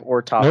top 5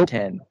 or top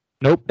 10.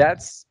 Nope.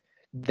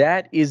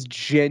 That is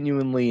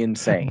genuinely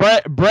insane.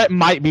 Bret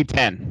might be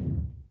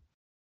 10.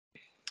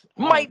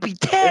 Might be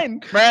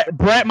 10.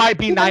 Bret might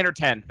be 9 or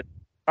 10.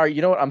 All right,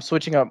 you know what? I'm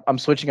switching up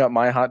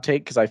my hot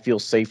take because I feel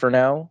safer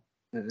now.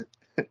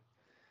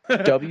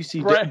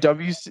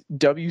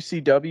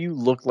 WCW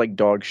looked like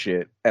dog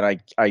shit, and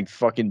I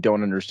fucking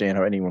don't understand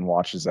how anyone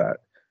watches that.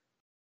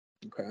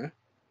 Okay.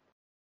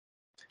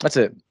 That's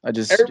it.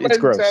 It's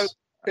gross.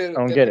 I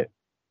don't get it.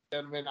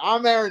 Gentlemen,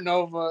 I'm Aaron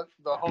Nova.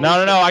 No.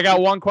 I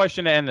got one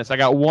question to end this.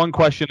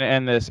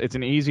 It's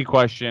an easy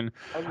question.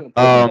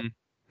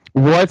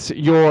 What's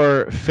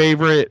your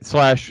favorite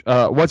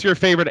what's your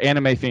favorite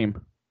anime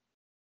theme?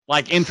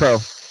 Intro.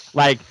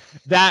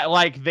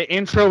 The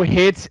intro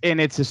hits and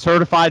it's a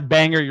certified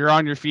banger. You're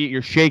on your feet.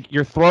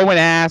 You're throwing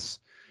ass.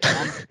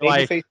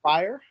 Babyface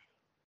Fire?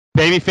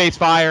 Babyface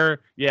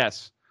Fire.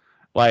 Yes.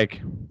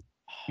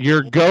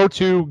 Your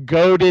go-to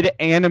goated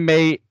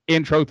anime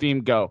intro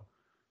theme, go.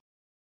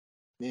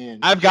 Man,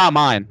 I've got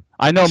mine.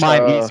 I know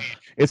mine easy.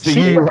 It's the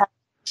Hero.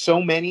 So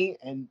many,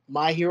 and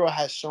My Hero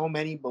has so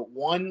many, but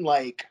one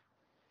that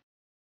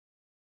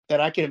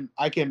I can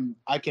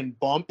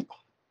bump,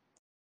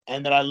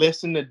 and that I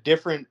listen to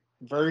different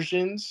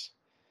versions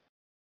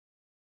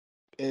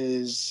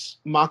is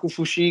Maku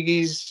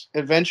Fushigi's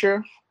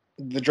Adventure.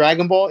 the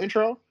Dragon Ball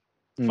intro.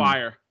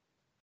 Fire.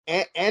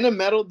 Anna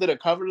Metal did a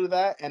cover to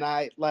that, and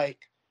I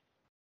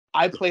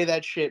play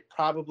that shit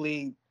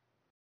probably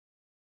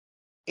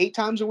 8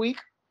 times a week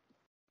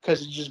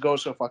because it just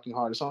goes so fucking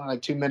hard. It's only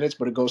like 2 minutes,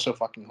 but it goes so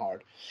fucking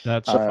hard.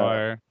 That's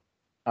fire.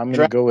 I'm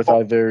gonna go with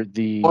either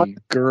the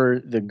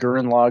Gurren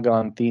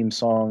Lagann theme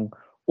song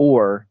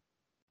or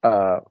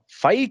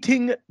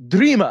Fighting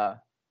Dreamer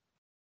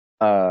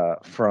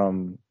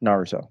from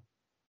Naruto.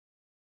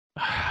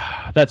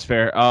 That's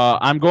fair.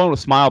 I'm going with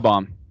Smile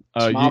Bomb.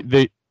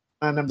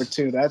 Number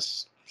 2.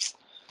 That's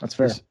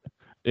fair.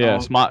 Yeah,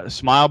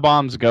 Smile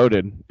Bomb's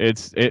goated.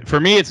 For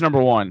me, it's number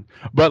 1.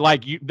 But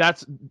like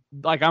that's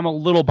like I'm a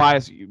little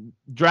biased.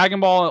 Dragon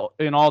Ball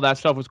and all that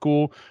stuff was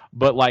cool,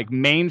 but like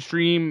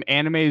mainstream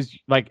animes,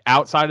 like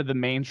outside of the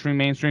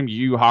mainstream,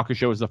 Yu Yu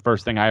Hakusho was the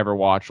first thing I ever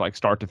watched, like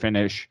start to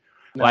finish.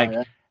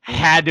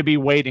 Had to be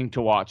waiting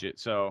to watch it.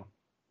 So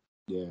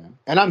yeah,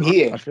 and I'm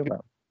here. I feel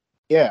that.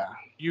 Yeah,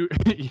 you're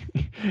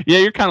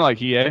kind of like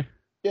Hiei.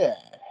 Yeah.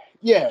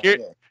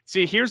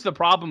 See, here's the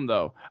problem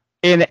though.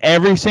 In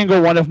every single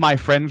one of my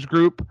friends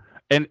group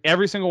and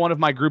every single one of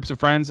my groups of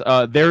friends,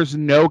 there's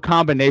no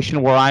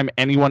combination where I'm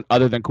anyone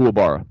other than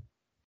Kuwabara.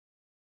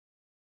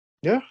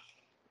 Yeah.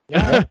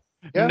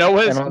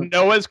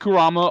 Noah's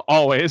Kurama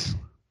always.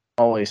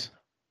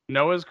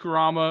 Noah's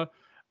Kurama.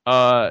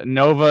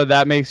 Nova,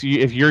 that makes you,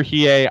 if you're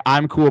Hiei,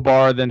 I'm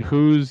Kuwabara, then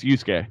who's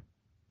Yusuke?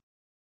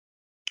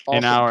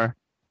 Also,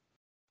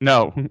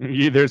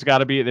 there's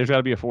gotta be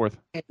a fourth.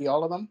 Can't be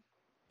all of them?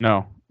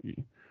 No.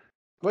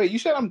 Wait, you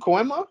said I'm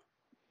Koenma?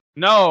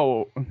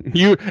 No,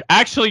 you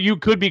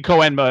could be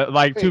Koenma.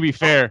 Like, to be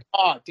fair.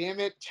 Oh, damn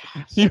it!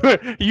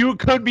 You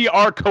could be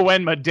our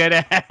Koenma, dead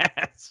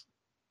ass.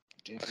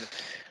 Damn it.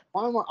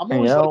 I'm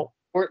always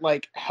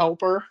like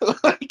helper,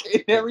 like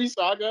in every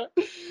saga.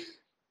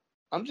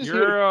 I'm just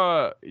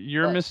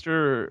you're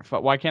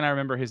Mr. Why can't I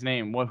remember his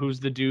name?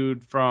 Who's the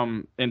dude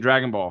from in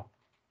Dragon Ball?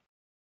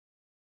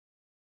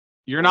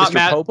 You're not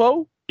Mr.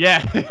 Popo?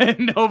 Yeah,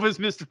 Nova's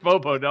Mr.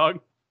 Popo, dog.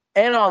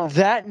 And on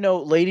that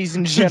note, ladies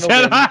and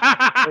gentlemen,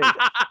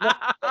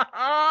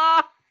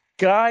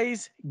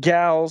 guys,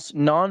 gals,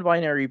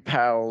 non-binary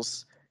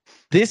pals,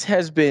 this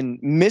has been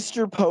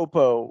Mr.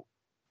 Popo,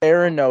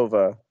 Aaron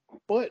Nova.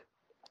 What?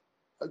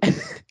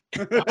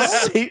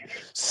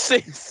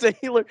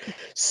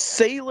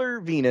 Sailor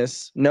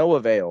Venus, Noah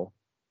Vale.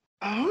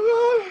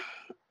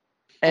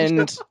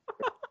 And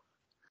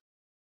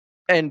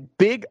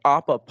Big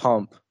Appa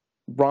Pump,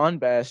 Ron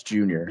Bass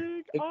Jr.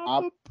 Big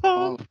Appa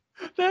Pump.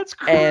 That's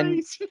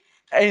crazy.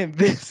 And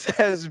this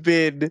has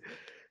been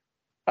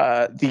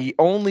the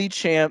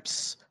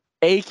OnlyChamps,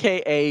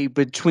 aka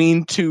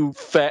between two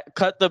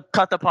cut the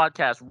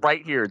podcast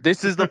right here.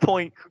 This is the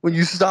point when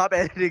you stop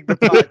editing the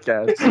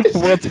podcast.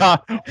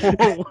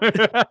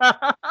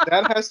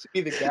 That has to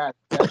be the guy.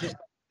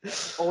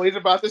 That's always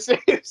about to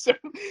say it. So,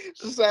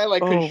 just say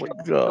like oh my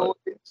God.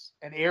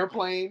 An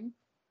airplane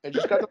and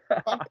just cut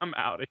the I'm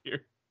out of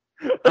here.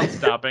 I'm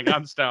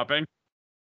stopping.